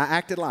 I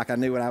acted like I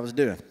knew what I was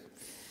doing.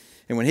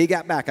 And when he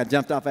got back, I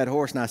jumped off that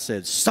horse and I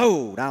said,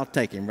 sold, I'll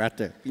take him right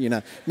there. You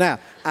know. Now,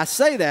 I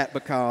say that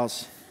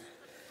because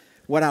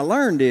what I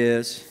learned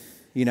is,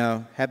 you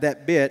know, have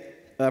that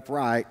bit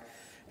upright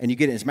and you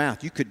get it in his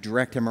mouth, you could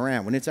direct him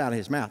around when it's out of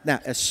his mouth.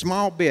 Now, a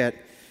small bit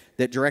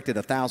that directed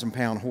a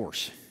 1,000-pound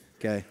horse,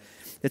 okay?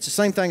 It's the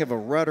same thing of a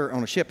rudder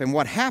on a ship. And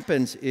what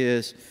happens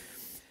is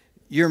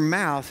your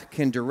mouth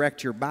can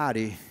direct your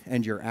body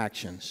and your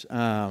actions.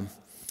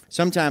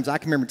 Sometimes I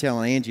can remember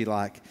telling Angie,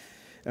 like,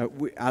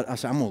 I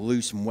said, I'm going to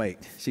lose some weight.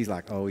 She's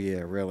like, oh,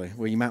 yeah, really?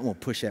 Well, you might want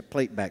to push that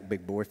plate back,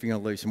 big boy, if you're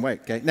going to lose some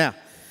weight, okay? Now,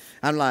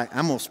 I'm like,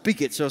 I'm going to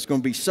speak it so it's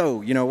going to be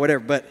so, you know,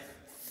 whatever.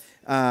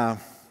 But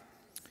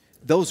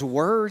those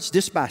words,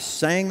 just by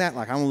saying that,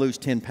 like I'm going to lose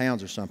 10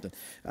 pounds or something,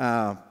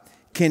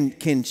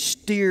 can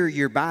steer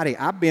your body.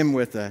 I've been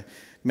with a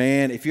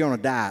man, if you're on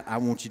a diet, I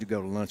want you to go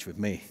to lunch with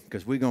me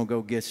because we're gonna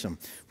go get some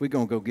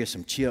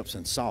chips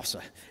and salsa,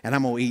 and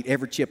I'm gonna eat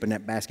every chip in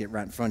that basket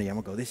right in front of you. I'm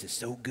gonna go, this is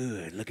so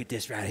good. Look at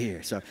this right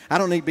here. So I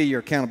don't need to be your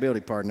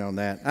accountability partner on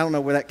that. I don't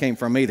know where that came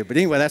from either, but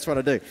anyway, that's what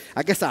I do.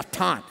 I guess I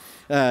taunt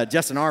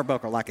Justin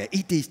Arbuckle like,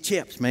 eat these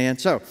chips, man.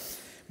 So,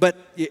 but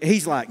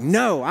he's like,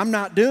 no, I'm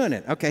not doing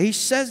it. Okay, he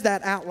says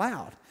that out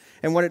loud,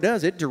 and what it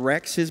does, it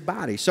directs his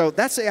body. So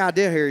that's the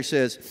idea here. He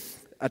says,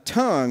 a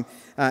tongue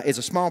is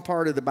a small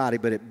part of the body,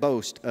 but it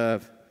boasts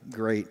of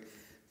great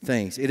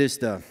things. It is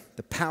the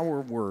power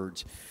of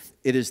words.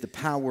 It is the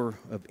power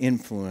of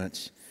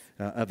influence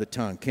of the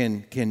tongue.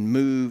 Can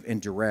move and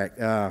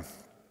direct. I'll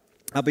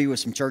be with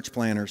some church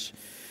planners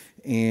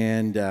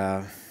and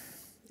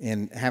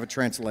have a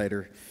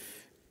translator,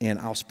 and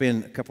I'll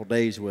spend a couple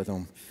days with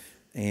them.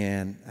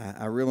 And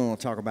I really want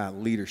to talk about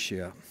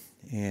leadership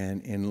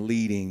and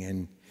leading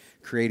and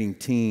creating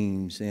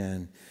teams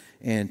and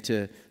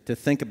to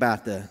think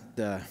about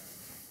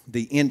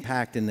the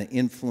impact and the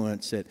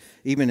influence that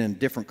even in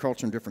different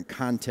culture and different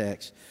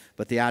contexts,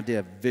 but the idea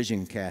of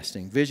vision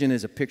casting. Vision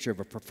is a picture of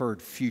a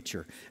preferred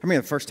future. I mean,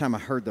 the first time I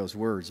heard those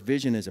words,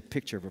 vision is a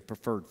picture of a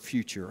preferred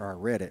future, or I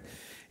read it.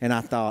 And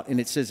I thought, and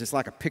it says it's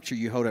like a picture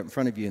you hold up in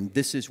front of you, and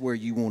this is where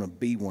you want to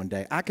be one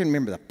day. I can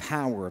remember the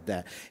power of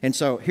that. And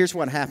so here's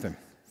what happened.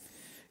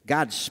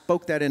 God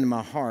spoke that into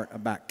my heart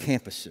about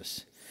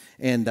campuses.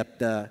 And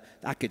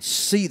I could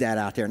see that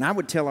out there. And I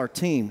would tell our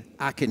team,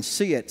 I can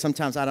see it.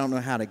 Sometimes I don't know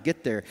how to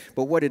get there.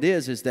 But what it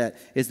is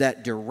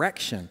that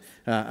direction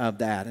of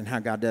that and how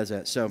God does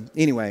that. So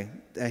anyway,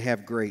 they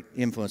have great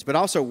influence. But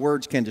also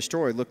words can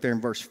destroy. Look there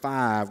in verse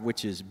 5,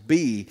 which is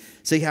B.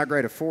 See how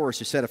great a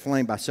forest is set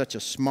aflame by such a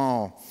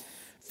small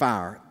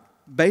fire.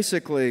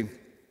 Basically,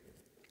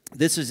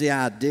 this is the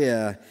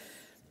idea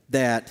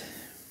that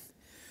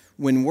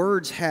when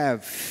words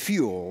have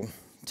fuel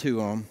to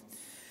them,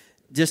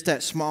 just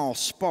that small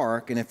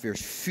spark, and if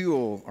there's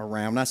fuel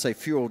around, when I say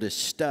fuel, just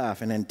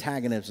stuff and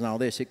antagonism and all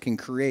this, it can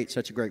create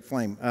such a great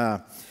flame. I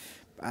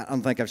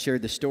don't think I've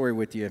shared this story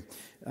with you.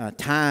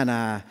 Ty and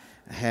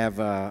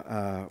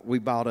I we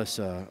bought us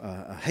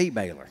a hay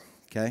baler,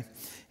 okay?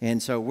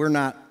 And so we're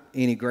not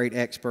any great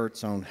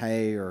experts on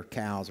hay or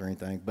cows or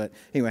anything, but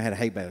anyway, I had a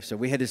hay baler. So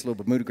we had this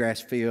little Bermuda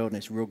grass field, and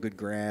it's real good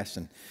grass,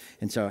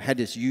 and so I had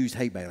this used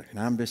hay baler. And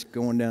I'm just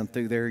going down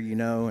through there, you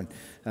know, and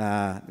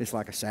it's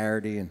like a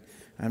Saturday, and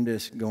I'm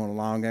just going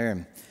along there,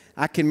 and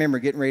I can remember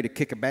getting ready to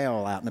kick a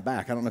bale out in the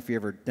back. I don't know if you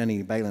ever done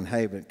any baling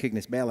hay, but kicking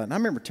this bale out. And I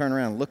remember turning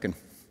around and looking.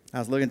 I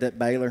was looking at that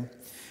baler,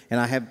 and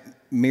I have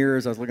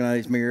mirrors. I was looking at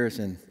these mirrors,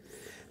 and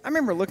I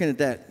remember looking at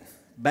that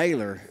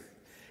baler,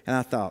 and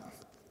I thought,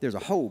 there's a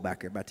hole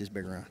back there about this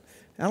big around.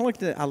 And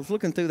I was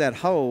looking through that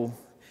hole,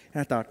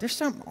 and I thought, there's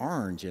something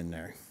orange in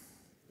there.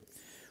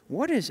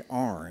 What is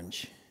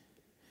orange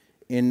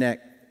in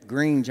that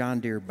green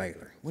John Deere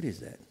baler? What is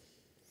that?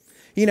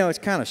 You know, it's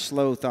kind of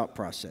slow thought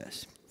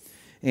process.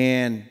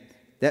 And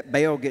that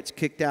bale gets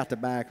kicked out the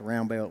back, a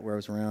round bale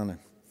rolls around, and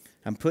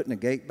I'm putting the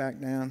gate back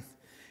down,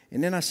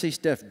 and then I see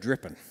stuff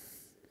dripping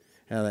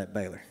out of that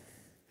baler.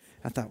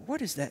 I thought,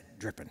 what is that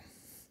dripping?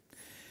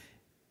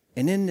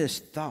 And then this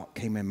thought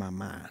came in my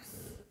mind.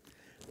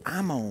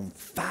 I'm on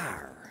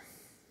fire.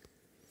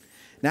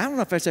 Now, I don't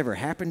know if that's ever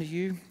happened to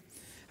you.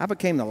 I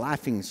became the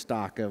laughing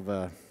stock of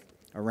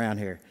around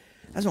here.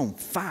 I was on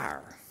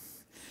fire.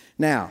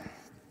 Now,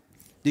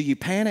 do you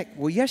panic?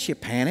 Well, yes, you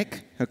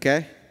panic,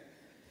 okay?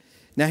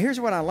 Now, here's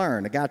what I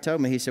learned. A guy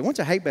told me, he said, once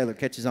a hay baler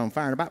catches on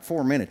fire, in about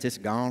 4 minutes, it's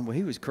gone. Well,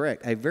 he was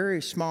correct. A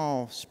very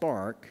small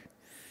spark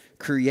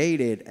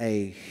created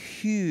a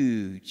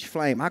huge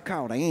flame. I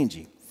called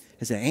Angie.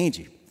 I said,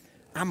 Angie,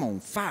 I'm on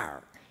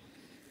fire.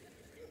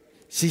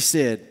 She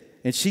said,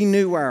 and she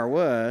knew where I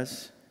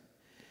was,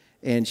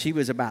 and she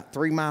was about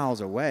 3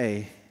 miles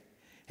away,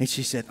 and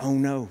she said, oh,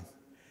 no,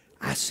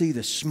 I see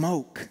the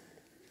smoke.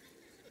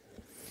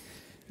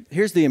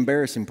 Here's the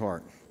embarrassing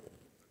part.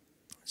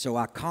 So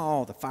I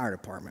called the fire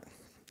department.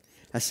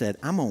 I said,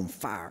 I'm on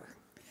fire.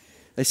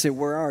 They said,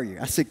 where are you?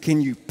 I said, can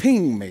you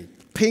ping me?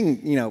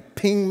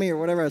 Ping me or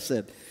whatever I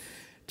said.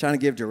 Trying to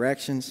give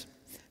directions.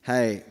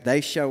 Hey, they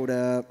showed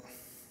up.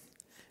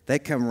 They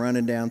come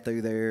running down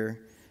through there.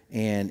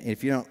 And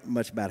if you don't know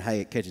much about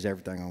hay, it catches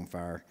everything on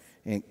fire.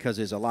 And because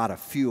there's a lot of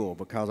fuel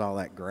because all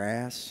that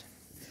grass.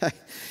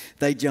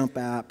 They jump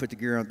out, put the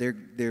gear on.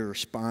 They're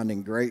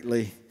responding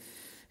greatly.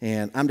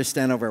 And I'm just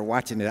standing over there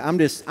watching it. I'm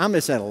just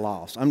at a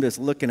loss. I'm just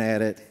looking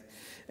at it.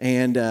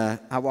 And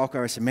I walk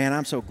over and say, man,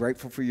 I'm so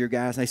grateful for your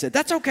guys. And they said,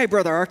 that's okay,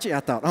 Brother Archie. I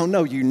thought, oh,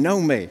 no, you know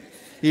me.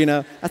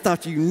 I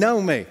thought you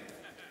know me.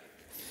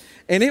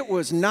 And it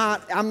was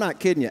not, I'm not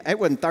kidding you. It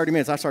wasn't 30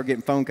 minutes. I started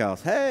getting phone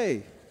calls.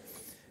 Hey,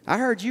 I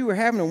heard you were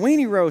having a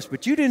weenie roast,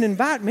 but you didn't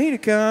invite me to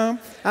come.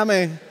 I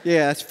mean,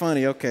 yeah, that's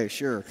funny. Okay,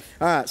 sure.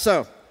 All right,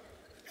 so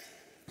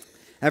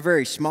a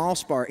very small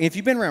spark. If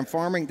you've been around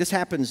farming, this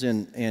happens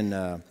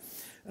in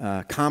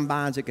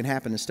combines. It can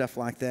happen and stuff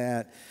like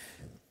that.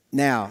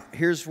 Now,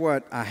 here's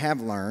what I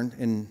have learned,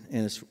 and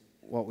it's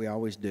what we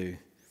always do.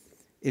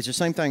 It's the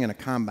same thing in a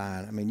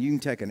combine. I mean, you can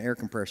take an air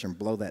compressor and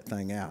blow that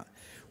thing out.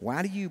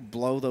 Why do you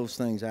blow those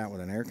things out with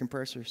an air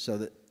compressor? So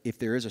that if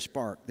there is a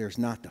spark, there's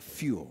not the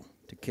fuel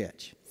to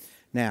catch.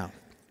 Now,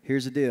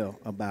 here's the deal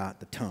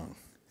about the tongue.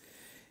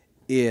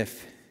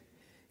 If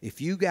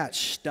you got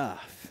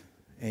stuff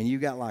and you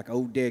got like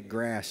old dead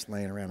grass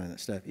laying around in that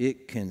stuff,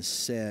 it can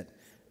set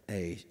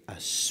a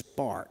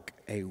spark.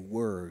 A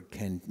word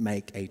can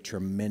make a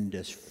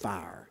tremendous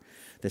fire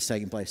that's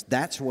taking place.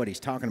 That's what he's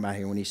talking about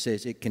here when he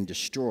says it can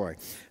destroy,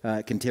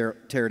 it can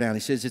tear down. He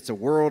says it's a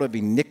world of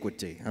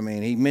iniquity. I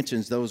mean, he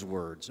mentions those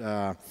words.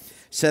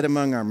 Set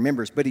among our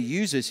members. But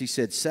he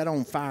said, set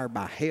on fire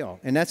by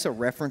hell. And that's a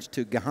reference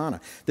to Gehenna.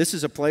 This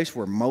is a place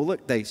where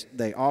Moloch,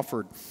 they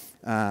offered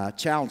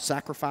child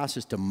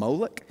sacrifices to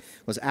Moloch,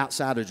 was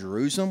outside of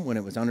Jerusalem when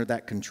it was under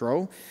that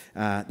control.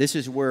 This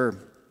is where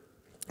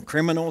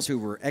criminals who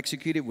were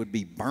executed would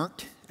be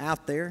burnt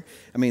out there.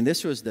 I mean,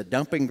 this was the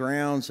dumping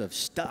grounds of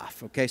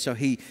stuff, okay? So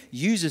he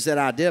uses that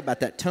idea about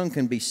that tongue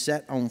can be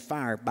set on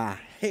fire by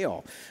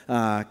hell,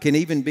 can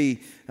even be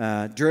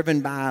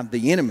driven by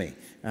the enemy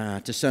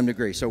to some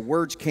degree. So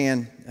words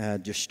can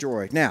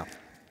destroy. Now,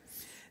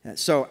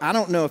 so I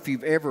don't know if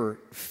you've ever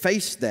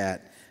faced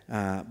that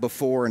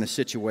before in a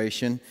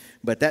situation,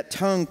 but that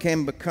tongue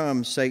can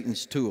become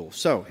Satan's tool.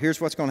 So here's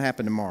what's going to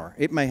happen tomorrow.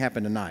 It may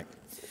happen tonight.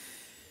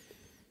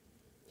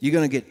 You're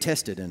going to get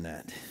tested in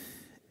that.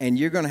 And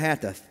you're going to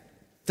have to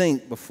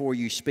think before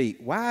you speak.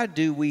 Why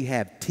do we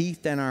have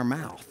teeth in our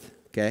mouth?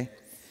 Okay?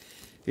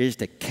 It is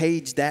to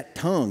cage that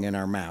tongue in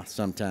our mouth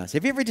sometimes.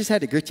 Have you ever just had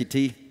to grit your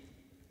teeth?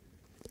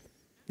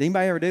 Did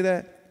anybody ever do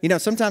that?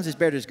 Sometimes it's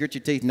better to just grit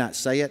your teeth and not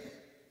say it.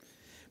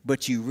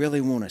 But you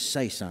really want to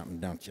say something,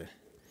 don't you?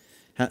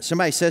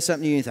 Somebody says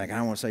something to you and you think,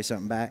 I want to say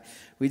something back.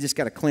 We just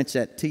got to clench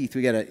that teeth.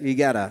 You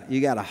got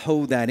to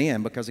hold that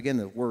in because, again,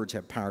 the words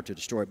have power to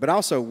destroy. But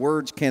also,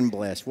 words can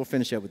bless. We'll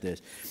finish up with this.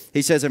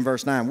 He says in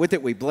verse 9, with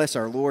it we bless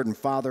our Lord and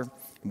Father,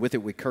 and with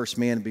it we curse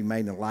men and be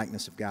made in the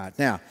likeness of God.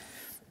 Now,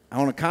 I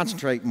want to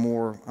concentrate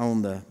more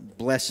on the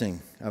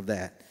blessing of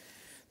that,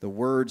 the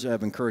words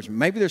of encouragement.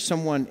 Maybe there's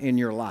someone in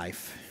your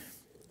life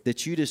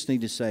that you just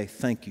need to say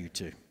thank you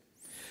to.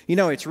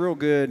 It's real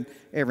good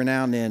every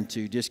now and then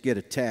to just get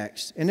a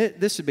text, and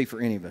this would be for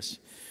any of us.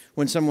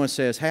 When someone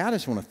says, hey, I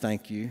just want to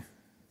thank you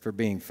for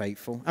being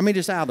faithful. I mean,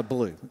 just out of the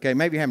blue, okay?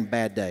 Maybe you're having a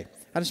bad day.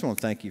 I just want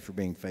to thank you for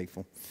being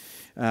faithful.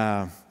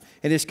 And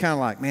it's kind of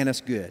like, man,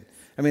 that's good.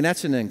 I mean,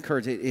 that's an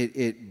encouragement.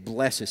 It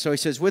blesses. So he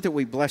says, with it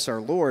we bless our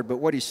Lord, but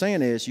what he's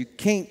saying is you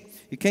can't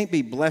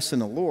be blessing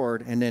the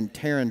Lord and then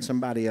tearing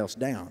somebody else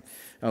down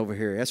over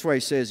here. That's why he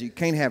says you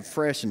can't have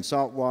fresh and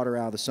salt water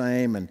out of the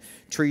same, and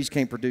trees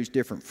can't produce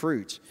different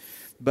fruits.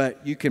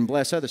 but you can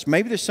bless others.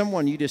 Maybe there's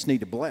someone you just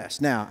need to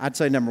bless. Now, I'd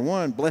say number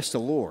one, bless the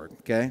Lord,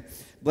 okay?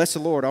 Bless the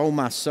Lord, oh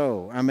my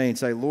soul. I mean,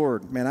 say,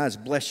 Lord, man, I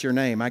just bless your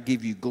name. I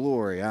give you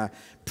glory. I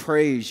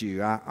praise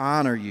you. I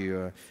honor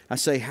you. I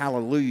say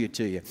hallelujah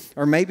to you.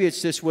 Or maybe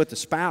it's just with a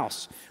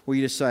spouse where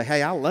you just say,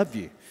 hey, I love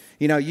you.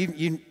 You know,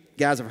 you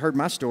guys have heard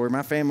my story.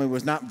 My family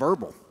was not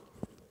verbal,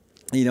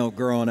 you know,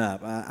 growing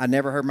up. I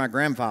never heard my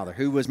grandfather,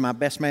 who was my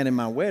best man in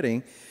my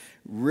wedding,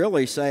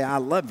 really say, I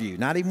love you.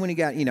 Not even when he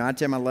got, you know, I'd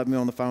tell him I love me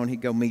on the phone.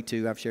 He'd go, me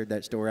too. I've shared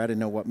that story. I didn't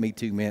know what me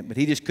too meant, but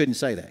he just couldn't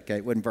say that, okay?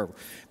 It wasn't verbal.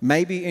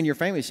 Maybe in your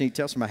family, you need to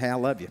tell somebody, hey, I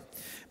love you.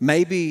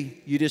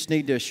 Maybe you just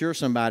need to assure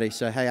somebody,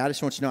 say, hey, I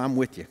just want you to know I'm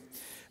with you.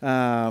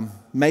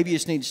 Maybe you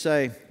just need to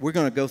say, we're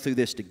going to go through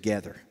this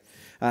together.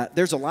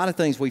 There's a lot of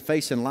things we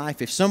face in life.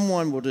 If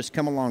someone will just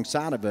come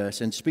alongside of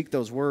us and speak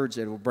those words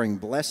that will bring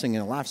blessing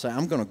in life, say,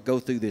 I'm going to go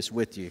through this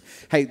with you.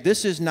 Hey,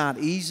 this is not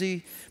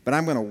easy, but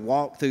I'm going to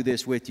walk through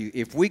this with you.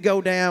 If we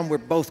go down, we're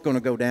both going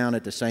to go down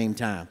at the same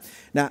time.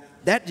 Now,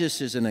 that just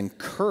is an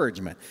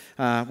encouragement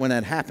when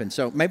that happens.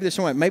 So maybe there's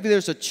someone, maybe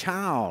there's a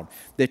child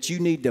that you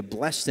need to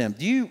bless them.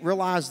 Do you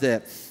realize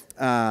that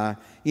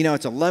you know,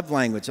 it's a love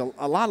language. A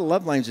lot of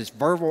love language is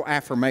verbal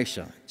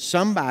affirmation.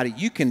 Somebody,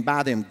 you can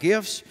buy them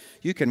gifts.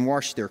 You can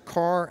wash their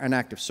car, an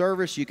act of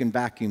service. You can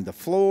vacuum the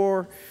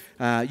floor.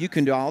 You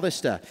can do all this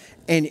stuff.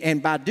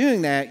 And by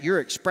doing that, you're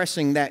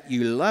expressing that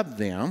you love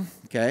them,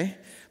 okay?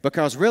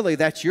 Because really,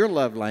 that's your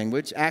love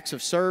language. Acts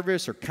of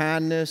service or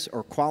kindness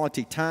or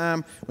quality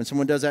time. When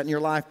someone does that in your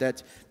life,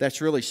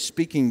 that's really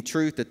speaking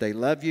truth that they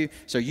love you.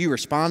 So you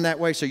respond that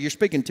way. So you're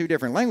speaking two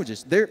different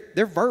languages.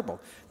 They're verbal.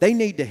 They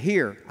need to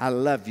hear, I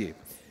love you.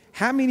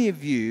 How many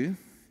of you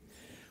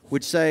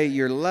would say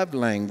your love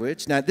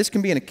language, now this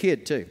can be in a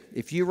kid too.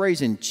 If you're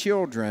raising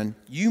children,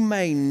 you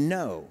may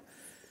know.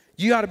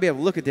 You ought to be able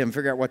to look at them and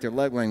figure out what their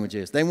love language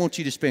is. They want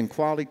you to spend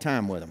quality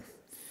time with them.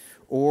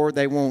 Or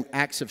they want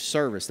acts of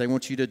service. They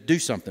want you to do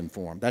something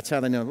for them. That's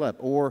how they know love.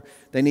 Or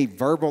they need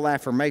verbal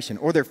affirmation.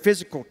 Or their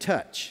physical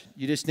touch.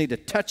 You just need to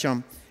touch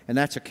them, and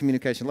that's a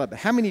communication of love. But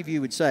how many of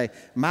you would say,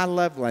 my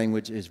love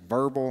language is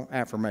verbal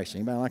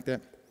affirmation? Anybody like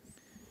that?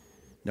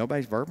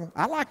 Nobody's verbal?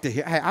 I like to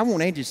hear. Hey, I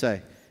want Angie to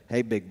say,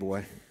 hey, big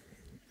boy,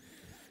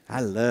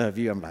 I love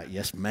you. I'm like,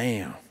 yes,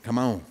 ma'am. Come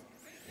on.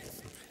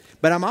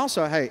 But I'm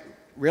also, hey,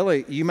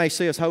 really, you may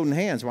see us holding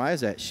hands. Why is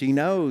that? She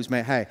knows,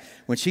 man, hey,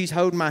 when she's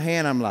holding my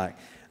hand, I'm like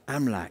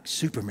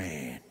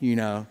Superman, you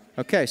know.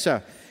 Okay,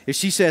 so if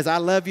she says, I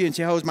love you, and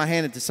she holds my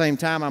hand at the same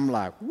time, I'm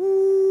like,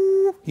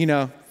 woo, you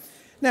know.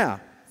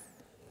 Now,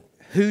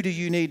 who do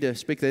you need to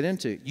speak that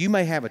into? You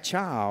may have a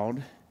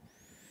child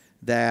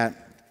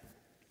that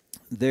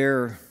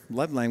their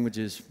love language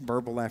is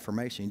verbal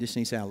affirmation. You just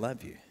need to say, I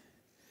love you.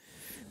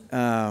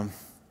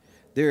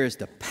 There is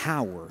the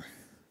power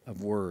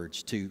of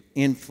words to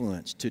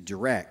influence, to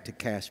direct, to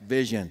cast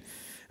vision,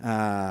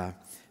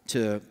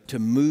 to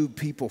move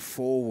people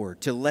forward,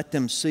 to let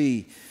them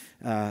see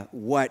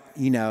what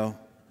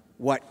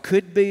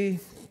could be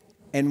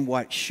and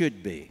what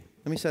should be.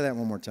 Let me say that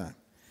one more time.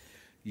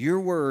 Your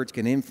words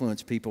can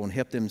influence people and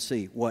help them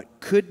see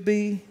what could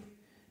be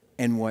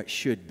and what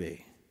should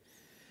be.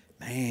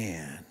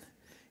 Man,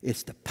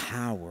 it's the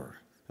power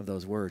of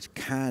those words,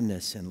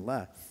 kindness and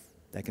love.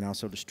 They can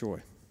also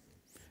destroy.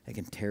 They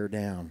can tear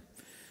down.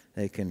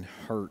 They can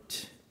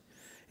hurt.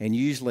 And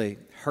usually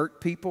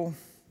hurt people.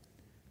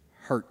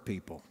 Let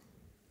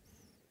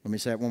me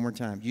say that one more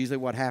time. Usually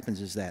what happens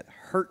is that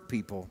hurt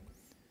people.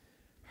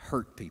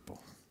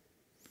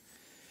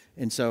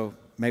 And so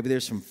maybe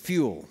there's some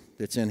fuel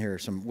that's in here.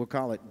 We'll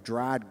call it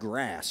dried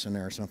grass in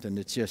there or something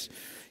that's just,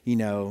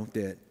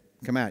 that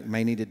come out. You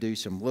may need to do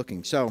some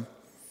looking. So,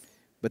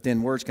 but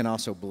then words can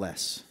also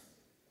bless.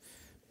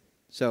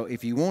 So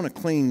if you want a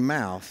clean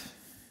mouth,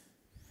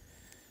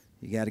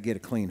 you got to get a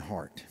clean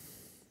heart.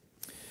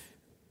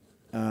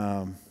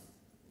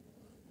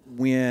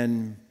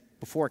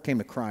 Before I came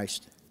to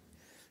Christ,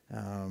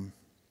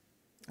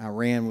 I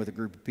ran with a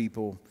group of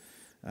people,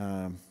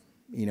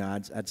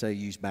 I'd say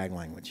use bad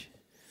language.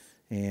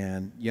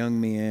 And young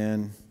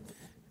men,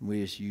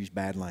 we just use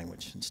bad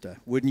language and stuff.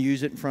 Wouldn't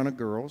use it in front of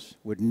girls.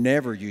 Would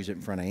never use it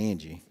in front of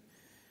Angie.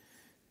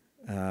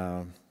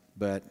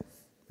 But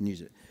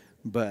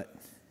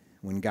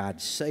when God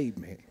saved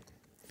me,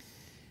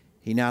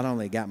 He not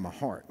only got my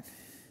heart,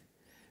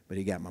 but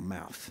He got my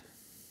mouth.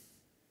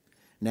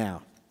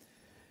 Now,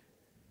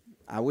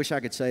 I wish I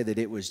could say that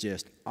it was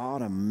just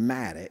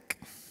automatic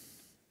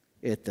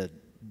at the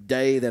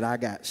day that I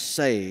got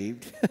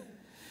saved.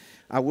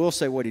 I will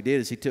say what He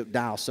did is He took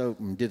dial soap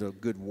and did a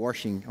good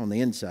washing on the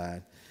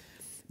inside.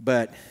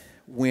 But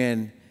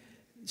when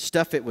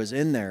stuff that was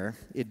in there,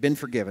 it'd been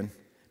forgiven,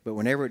 but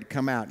whenever it'd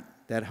come out,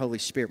 that Holy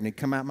Spirit, when it'd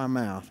come out my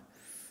mouth,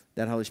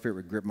 that Holy Spirit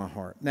would grip my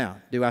heart.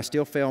 Now, do I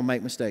still fail and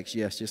make mistakes?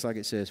 Yes, just like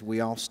it says, we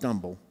all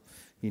stumble,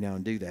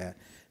 and do that.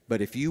 But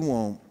if you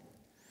want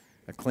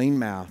a clean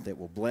mouth that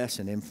will bless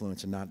and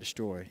influence and not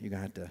destroy, you're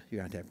going to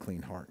have a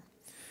clean heart.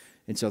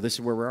 And so this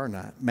is where we are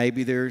now.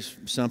 Maybe there's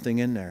something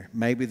in there.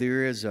 Maybe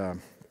there is,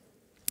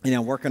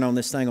 working on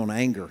this thing on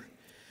anger.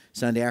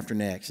 Sunday after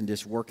next, and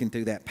just working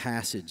through that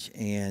passage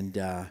and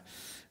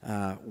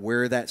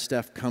where that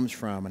stuff comes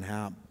from and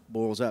how it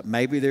boils up.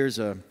 Maybe there's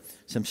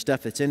some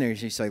stuff that's in there.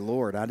 You say,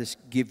 Lord, I just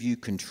give you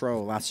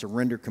control. I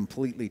surrender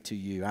completely to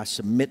you. I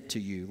submit to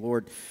you.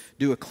 Lord,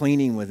 do a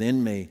cleaning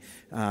within me.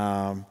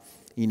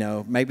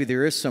 Maybe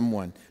there is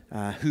someone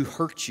who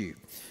hurt you.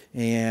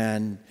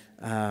 And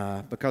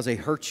because they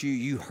hurt you,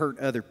 you hurt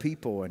other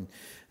people. And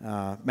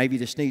maybe you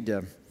just need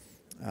to,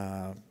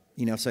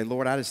 say,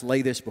 Lord, I just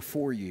lay this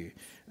before you.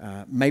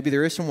 Maybe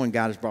there is someone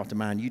God has brought to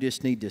mind. You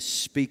just need to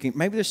speak.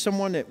 Maybe there's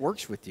someone that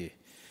works with you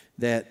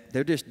that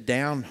they're just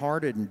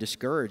downhearted and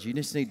discouraged. You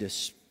just need to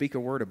speak a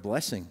word of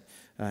blessing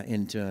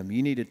into them.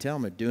 You need to tell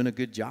them they're doing a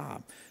good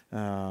job.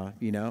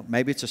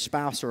 Maybe it's a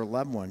spouse or a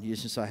loved one. You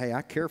just say, hey,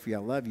 I care for you. I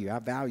love you. I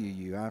value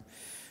you.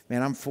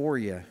 I'm for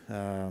you.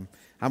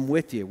 I'm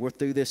with you. We're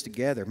through this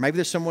together. Maybe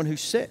there's someone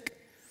who's sick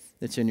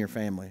that's in your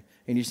family.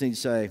 And you just need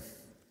to say,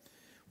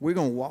 we're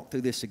going to walk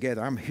through this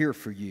together. I'm here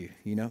for you.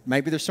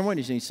 Maybe there's someone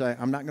you just need to say,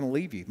 I'm not going to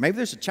leave you. Maybe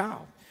there's a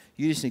child.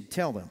 You just need to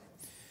tell them,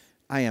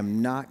 I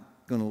am not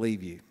going to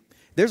leave you.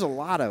 There's a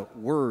lot of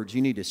words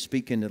you need to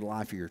speak into the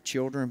life of your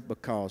children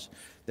because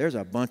there's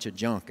a bunch of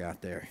junk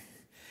out there.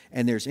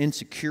 And there's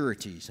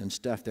insecurities and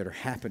stuff that are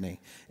happening.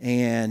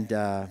 And,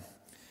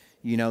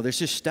 there's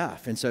just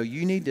stuff. And so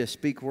you need to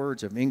speak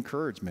words of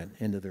encouragement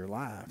into their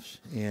lives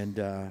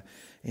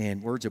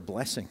and words of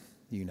blessing,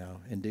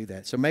 and do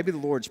that. So maybe the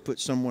Lord's put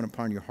someone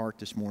upon your heart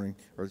this morning,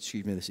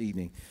 this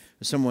evening,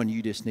 someone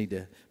you just need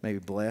to maybe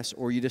bless,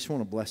 or you just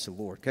want to bless the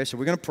Lord. Okay, so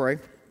we're going to pray.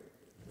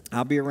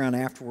 I'll be around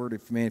afterward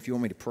if you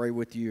want me to pray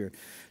with you or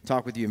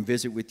talk with you and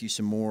visit with you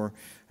some more.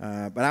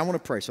 But I want to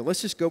pray. So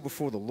let's just go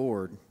before the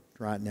Lord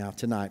right now,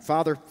 tonight.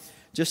 Father,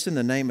 just in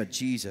the name of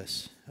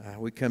Jesus,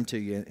 we come to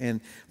you. And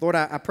Lord,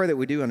 I pray that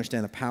we do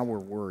understand the power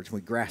of words.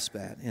 We grasp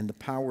that and the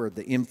power of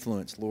the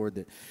influence,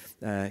 Lord,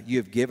 that you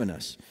have given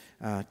us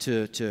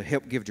to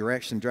help give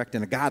direction, direct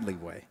in a godly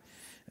way,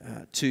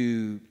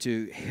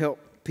 to help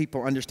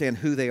people understand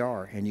who they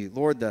are and you.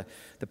 Lord, the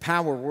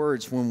power of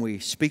words when we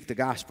speak the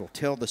gospel,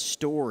 tell the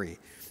story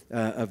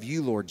of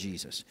you, Lord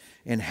Jesus,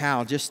 and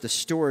how just the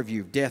story of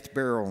you, death,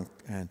 burial,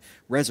 and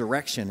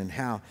resurrection, and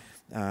how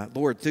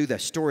Lord, through the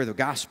story of the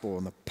gospel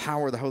and the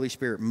power of the Holy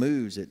Spirit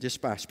moves it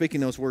just by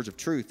speaking those words of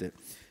truth that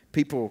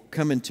people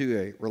come into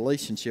a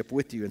relationship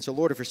with you. And so,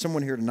 Lord, if there's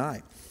someone here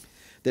tonight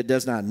that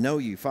does not know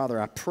you, Father,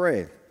 I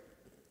pray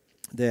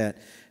that,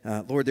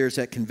 Lord, there's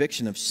that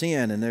conviction of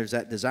sin and there's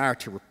that desire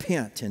to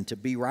repent and to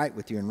be right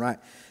with you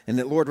and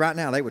that, Lord, right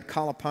now they would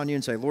call upon you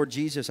and say, Lord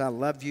Jesus, I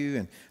love you,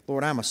 and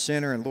Lord, I'm a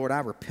sinner, and Lord, I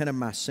repent of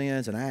my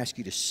sins, and I ask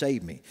you to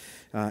save me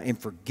and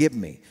forgive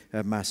me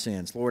of my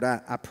sins. Lord,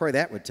 I pray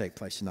that would take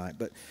place tonight.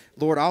 But,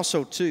 Lord,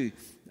 also, too,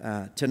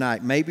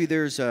 tonight, maybe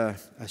there's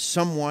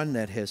someone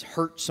that has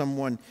hurt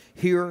someone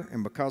here,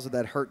 and because of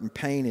that hurt and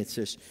pain, it's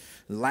this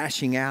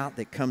lashing out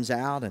that comes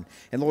out. And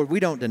Lord, we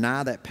don't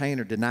deny that pain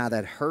or deny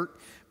that hurt,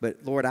 but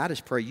Lord, I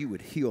just pray you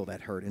would heal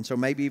that hurt. And so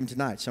maybe even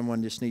tonight,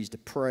 someone just needs to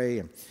pray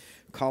and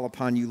call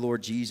upon you,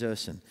 Lord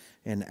Jesus,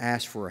 and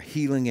ask for a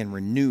healing and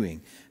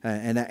renewing.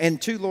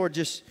 And too, Lord,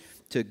 just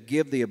to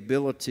give the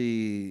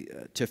ability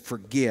to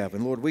forgive.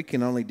 And Lord, we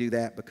can only do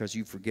that because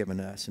you've forgiven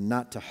us, and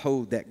not to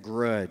hold that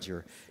grudge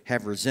or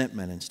have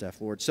resentment and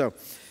stuff, Lord. So,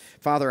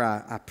 Father,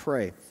 I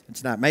pray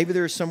it's not. Maybe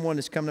there's someone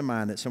that's come to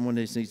mind that someone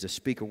needs to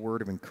speak a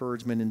word of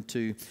encouragement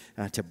into,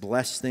 to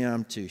bless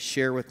them, to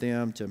share with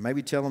them, to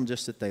maybe tell them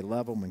just that they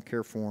love them and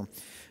care for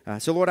them.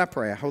 So, Lord, I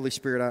pray, Holy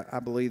Spirit, I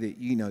believe that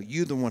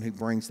you're the one who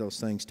brings those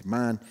things to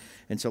mind.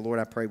 And so, Lord,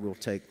 I pray we'll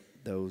take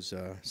those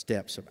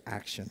steps of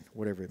action,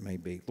 whatever it may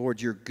be.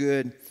 Lord, you're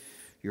good,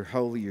 you're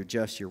holy, you're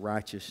just, you're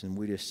righteous, and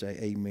we just say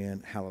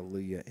amen,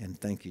 hallelujah, and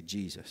thank you,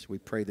 Jesus. We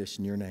pray this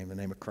in your name, in the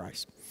name of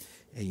Christ.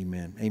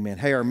 Amen. Amen.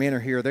 Hey, our men are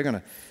here. They're going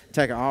to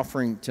take an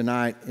offering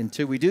tonight. And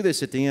we do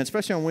this at the end,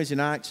 especially on Wednesday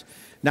nights.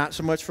 Not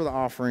so much for the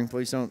offering.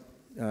 Please don't,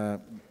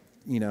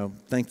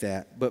 think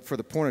that. But for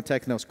the point of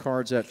taking those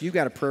cards up, if you've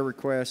got a prayer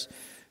request,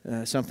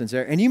 something's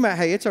there. And you might,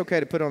 hey, it's okay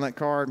to put on that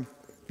card.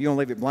 If you don't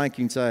leave it blank,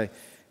 you can say,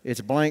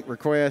 it's a blank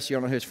request. You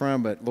don't know who it's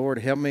from, but Lord,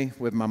 help me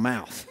with my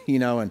mouth,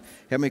 and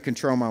help me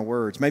control my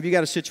words. Maybe you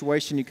got a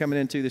situation you're coming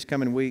into this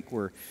coming week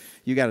where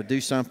you got to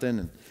do something.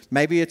 And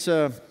maybe it's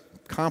a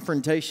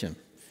confrontation.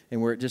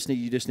 And where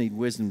you just need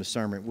wisdom,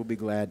 discernment. We'll be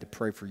glad to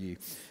pray for you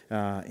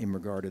in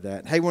regard to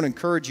that. Hey, I want to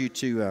encourage you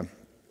to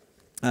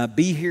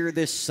be here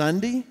this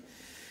Sunday.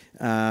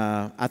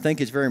 I think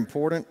it's very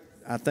important.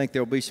 I think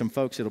there'll be some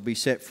folks that'll be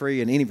set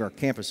free in any of our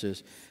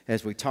campuses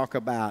as we talk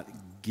about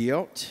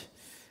guilt.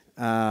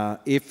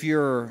 If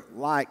you're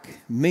like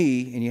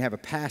me and you have a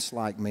past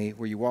like me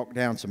where you walk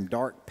down some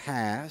dark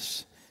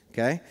paths,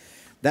 okay,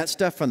 that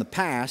stuff from the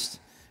past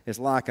is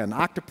like an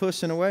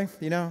octopus in a way,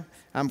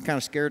 I'm kind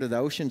of scared of the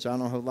ocean, so I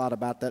don't know a whole lot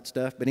about that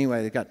stuff. But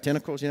anyway, they've got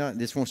tentacles, it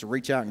just wants to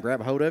reach out and grab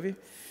a hold of you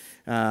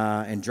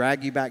and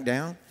drag you back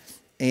down.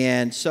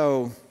 And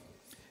so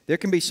there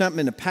can be something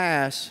in the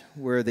past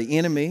where the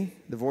enemy,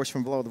 the voice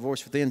from below, the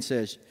voice within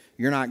says,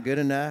 you're not good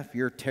enough,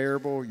 you're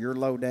terrible, you're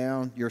low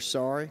down, you're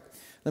sorry.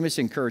 Let me just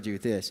encourage you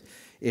with this.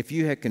 If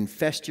you had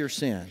confessed your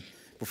sin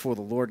before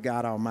the Lord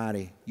God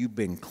Almighty, you've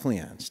been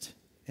cleansed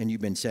and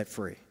you've been set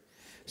free.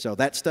 So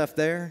that stuff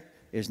there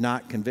is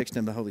not conviction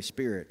of the Holy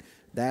Spirit.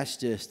 That's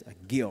just a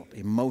guilt,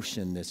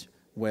 emotion that's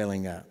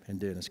welling up and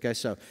doing this. Okay,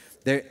 so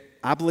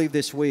I believe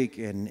this week,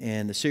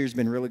 and the series has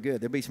been really good,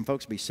 there'll be some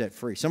folks be set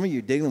free. Some of you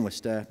are dealing with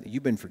stuff that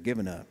you've been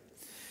forgiven of,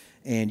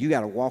 and you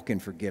got to walk in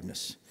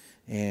forgiveness,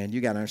 and you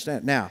got to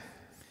understand. Now,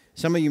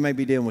 some of you may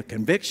be dealing with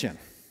conviction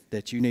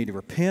that you need to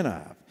repent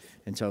of,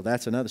 and so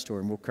that's another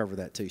story, and we'll cover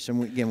that too. So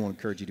again, I want to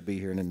encourage you to be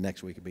here, and then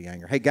next week it'll be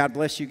anger. Hey, God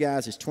bless you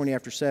guys. It's 20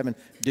 after 7.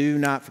 Do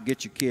not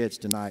forget your kids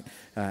tonight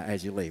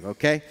as you leave,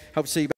 okay? Hope to see you back.